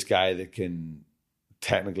this guy that can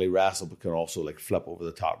technically wrestle, but can also like flip over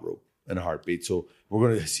the top rope in a heartbeat. So we're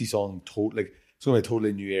going to see something it's going to be a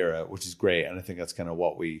totally new era, which is great. And I think that's kind of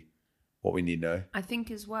what we need now. I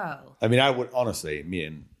think as well. I mean, I would honestly, me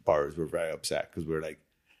and Bars were very upset because we were like,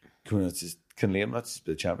 can Liam not just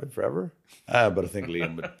be the champion forever? But I think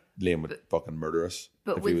Liam would fucking murder us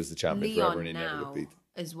if he was the champion Leon forever and he never got beat.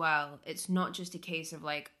 As well, it's not just a case of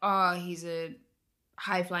like, oh, he's a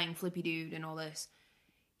high flying flippy dude and all this.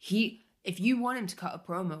 If you want him to cut a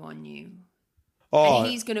promo on you, and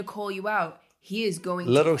he's going to call you out, he is going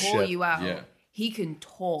to call you out. Yeah. He can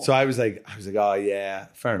talk. So I was like, oh yeah,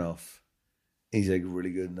 fair enough. He's like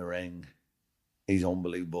really good in the ring. He's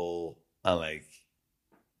unbelievable. And like,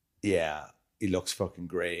 yeah, he looks fucking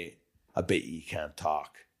great. I bet you can't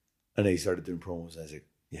talk. And then he started doing promos. And I was like,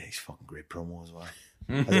 yeah, he's fucking great promo as well.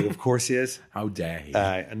 I was like, of course he is. How dare he?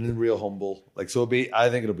 And then real humble. Like, so I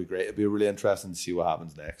think it'll be great. It'll be really interesting to see what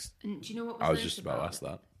happens next. And do you know what was I was nice just about to ask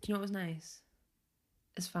that. Do you know what was nice?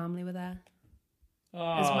 His family were there. His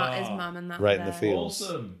mum and that right were in the there. fields.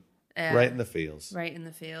 Awesome. Right in the fields. Right in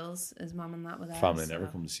the fields. His mum and that were there. Family never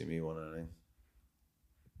come to see me one anything.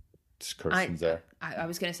 Just Kirsten's there. I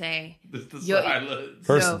was going to say... The silence.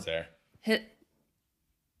 Kirsten's there.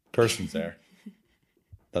 Kirsten's there.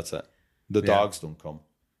 That's it. The dogs don't come.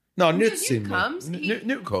 No, Newt's seen me.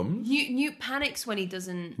 Newt comes. Newt panics when he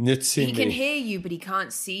doesn't... Newt's seen me. He can hear you, but he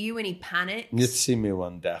can't see you, and he panics. Newt's seen me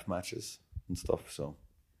run death matches and stuff, so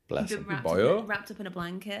bless him. Wrapped up in a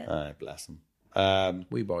blanket. Aye, bless him.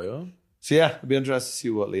 Wee boyo. So yeah, it'd be interesting to see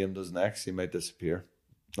what Liam does next. He might disappear.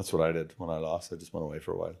 That's what I did when I lost. I just went away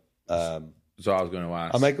for a while. So I was going to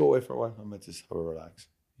ask. I might go away for a while. I might just have a relax.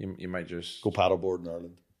 You might just go paddleboard in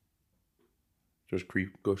Ireland. Just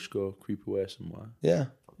creep away somewhere. Yeah.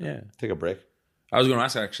 Take a break. I was going to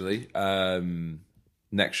ask actually.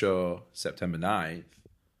 Next show, September 9th.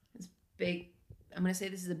 It's big. I'm going to say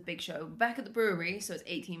this is a big show. Back at the brewery, so it's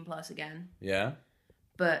 18 plus again. Yeah.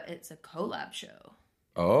 But it's a collab show.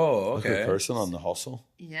 Oh, okay. Like a person on the hustle.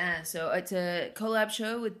 Yeah, so it's a collab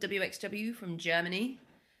show with WXW from Germany.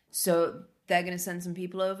 So they're going to send some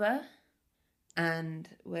people over, and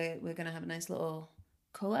we're going to have a nice little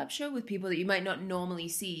collab show with people that you might not normally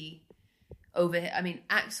see over here. I mean,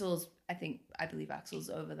 I believe Axel's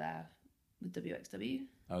over there with WXW.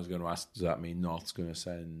 I was going to ask, does that mean North's going to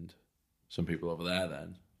send some people over there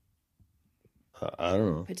then? I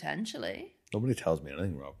don't know. Potentially. Nobody tells me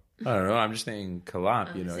anything, Rob. I don't know. I'm just thinking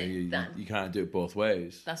collab. You can't do it both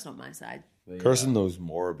ways. That's not my side. Kirsten knows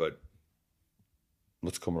more about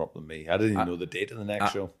what's coming up than me. I didn't even know the date of the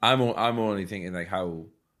next show. I'm only thinking like how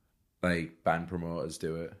like band promoters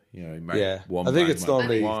do it. You know, I think it's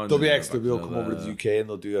normally WXW will come over to the UK and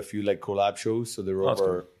they'll do a few like collab shows. So they were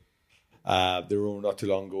over. They were over not too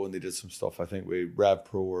long ago and they did some stuff. I think we Rev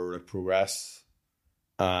Pro or like Progress.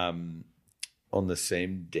 On the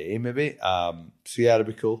same day, maybe. So yeah, it'd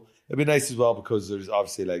be cool. it'd be nice as well because there's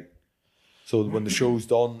obviously like, so when the show's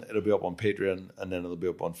done, it'll be up on Patreon and then it'll be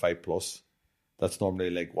up on Fight Plus. That's normally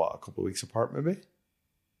like what, a couple of weeks apart, maybe.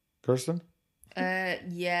 Kirsten?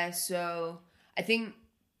 Yeah. So I think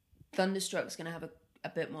Thunderstruck's gonna have a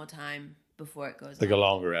bit more time before it goes. Like on. a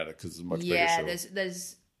longer edit because it's a much bigger show. Yeah,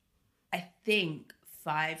 there's I think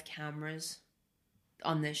 5 cameras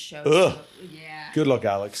on this show. Ugh. So, yeah. Good luck,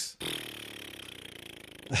 Alex.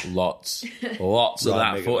 Lots of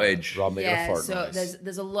that footage. Rob making a Yeah, fart so noise.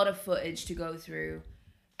 there's a lot of footage to go through.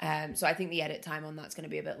 So I think the edit time on that's going to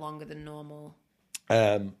be a bit longer than normal.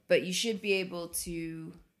 But you should be able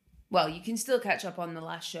to. Well, you can still catch up on the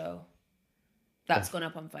last show. That's gone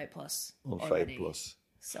up on Fight Plus. On already. Fight Plus.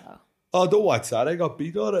 So. Oh, don't watch that. I got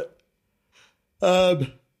beat on it.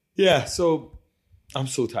 Yeah, so I'm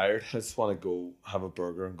so tired. I just want to go have a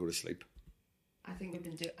burger and go to sleep. I think we've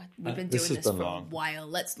been doing this has this been for long. a while.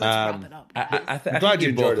 Let's wrap it up. I I'm glad think you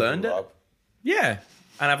you both enjoyed it, earned it. Rob. Yeah,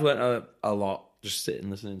 and I've learned a lot just sitting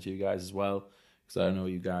listening to you guys as well, because I know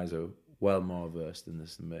you guys are well more versed in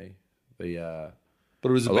this than me. But it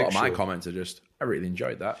was a lot big of my show. comments are just, I really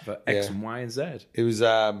enjoyed that for X Yeah. and Y and Z. It was,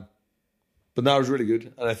 but no, it was really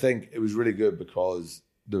good. And I think it was really good because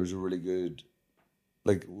there was a really good,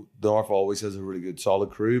 like, the North always has a really good solid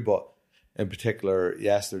crew, but in particular,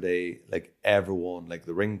 yesterday, like, everyone, like,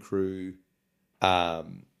 the ring crew,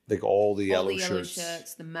 like, all the yellow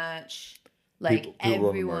shirts, the merch, like, people were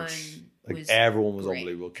on the everyone merch. Like, was everyone was great.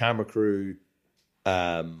 unbelievable. Camera crew,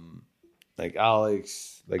 like,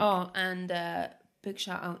 Alex, like, and big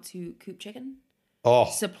shout out to Coop Chicken. oh,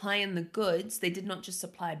 Supplying the goods. They did not just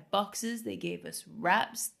supply boxes, they gave us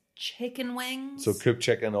wraps, chicken wings. so Coop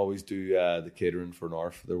Chicken always do the catering for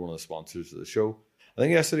North. They're one of the sponsors of the show. I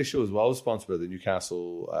think yesterday's show as well was sponsored by the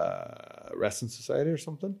Newcastle Wrestling Society or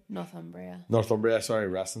something. Northumbria,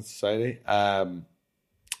 Wrestling Society.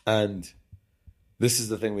 And this is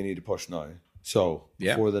the thing we need to push now. So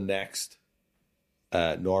Yeah. for the next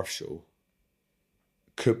North show,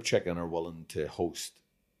 Coop Chicken are willing to host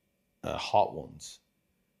hot ones.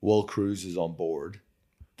 Will Cruz is on board,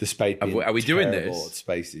 despite being Are we doing terrible this? at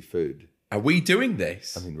spicy food. Are we doing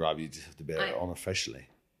this? I mean, Rob, you just have to be unofficially.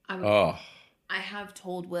 I have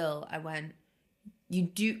told Will, I went,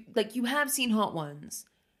 you have seen hot ones.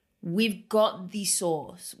 We've got the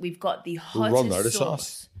sauce. We've got the hottest Run out of sauce.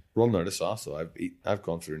 sauce. Run out of sauce. So I've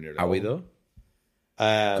gone through nearly. Are we all. though?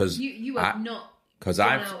 Because You have not 'cause gone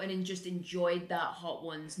I've- out and just enjoyed that hot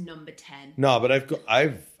one's number 10. no, but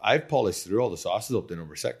I've polished through all the sauces up to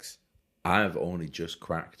number 6. I've only just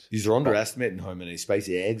cracked. You're underestimating how many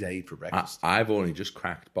spicy eggs I eat for breakfast. I've only just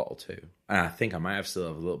cracked bottle 2, and I think I might have still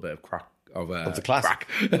have a little bit of crack of the classic.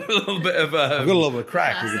 crack. A little bit of I've got a little bit of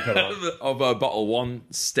crack we can put on. of bottle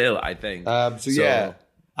 1 still. I think. So yeah,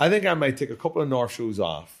 I think I might take a couple of North shows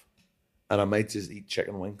off, and I might just eat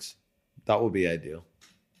chicken wings. That would be ideal.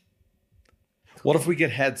 What if we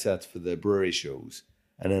get headsets for the brewery shows,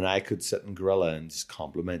 and then I could sit in Gorilla and just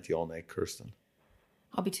compliment you all night, Kirsten?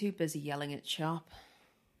 I'll be too busy yelling at Chop.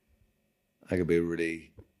 I could be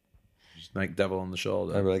really. just like devil on the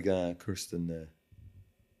shoulder. I'd be like, Kirsten,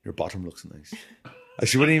 your bottom looks nice.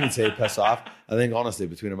 She wouldn't even say piss off. I think honestly,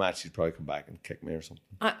 between a match, she'd probably come back and kick me or something.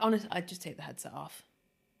 I'd just take the headset off.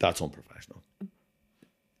 That's unprofessional.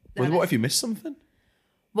 What if you missed something?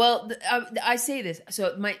 Well, I say this.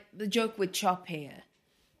 So the joke with Chop here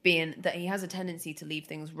being that he has a tendency to leave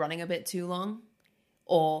things running a bit too long,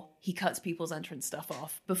 or he cuts people's entrance stuff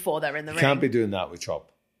off before they're in the ring. Can't be doing that with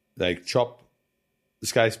Chop. Like Chop, the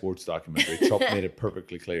Sky Sports documentary, Chop made it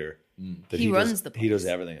perfectly clear that He runs does, the he does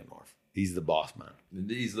place. everything at North. He's the boss man.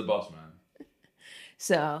 He's the boss man.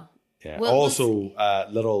 So Yeah. Well, also,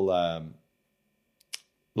 little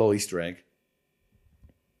Easter egg.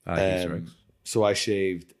 Easter eggs. So I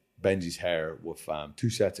shaved Benji's hair with 2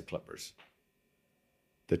 sets of clippers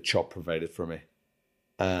that Chop provided for me.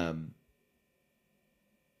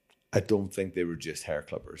 I don't think they were just hair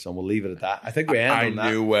clippers, and we'll leave it at that. I think we end I on that.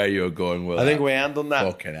 knew where you were going with I think that. we end on that.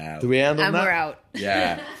 Fucking hell. Do we end on and that? we're out.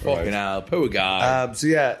 Yeah. Fucking hell. Poor guy. So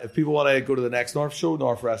yeah, if people want to go to the next North show,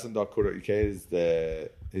 northwrestling.co.uk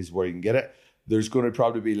is where you can get it. There's going to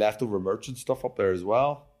probably be leftover merch and stuff up there as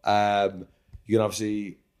well. You can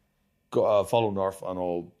obviously go, follow North on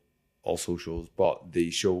all socials, but the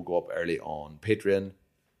show will go up early on Patreon,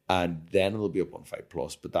 and then it'll be up on Fight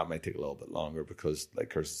Plus, but that might take a little bit longer because, like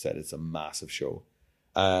Kirsten said, it's a massive show.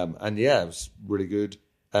 And yeah, it was really good.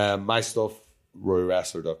 My stuff,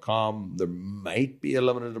 RoyWrestler.com. There might be a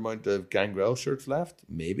limited amount of Gangrel shirts left.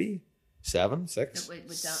 Maybe 7, 6. We're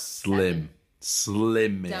down,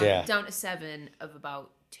 Slim. Yeah. down to 7 of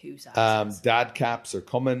about 2 sizes. Dad caps are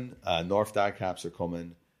coming. North dad caps are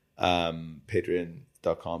coming.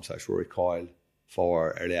 Patreon.com/Rory Coyle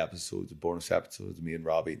for early episodes, bonus episodes, me and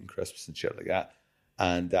Rob eating crisps and shit like that.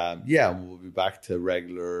 And we'll be back to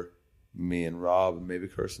regular me and Rob and maybe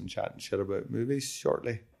Kirsten chatting shit about movies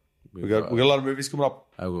shortly. We got a lot of movies coming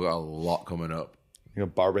up. We've got a lot coming up. We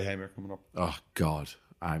got Barbieheimer coming up. Oh God,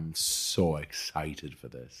 I'm so excited for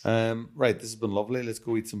this. Right, this has been lovely. Let's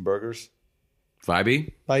go eat some burgers.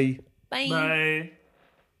 Vibey. Bye. Bye.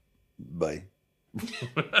 Bye.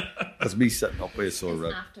 That's me sitting up with a sore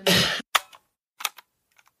rib.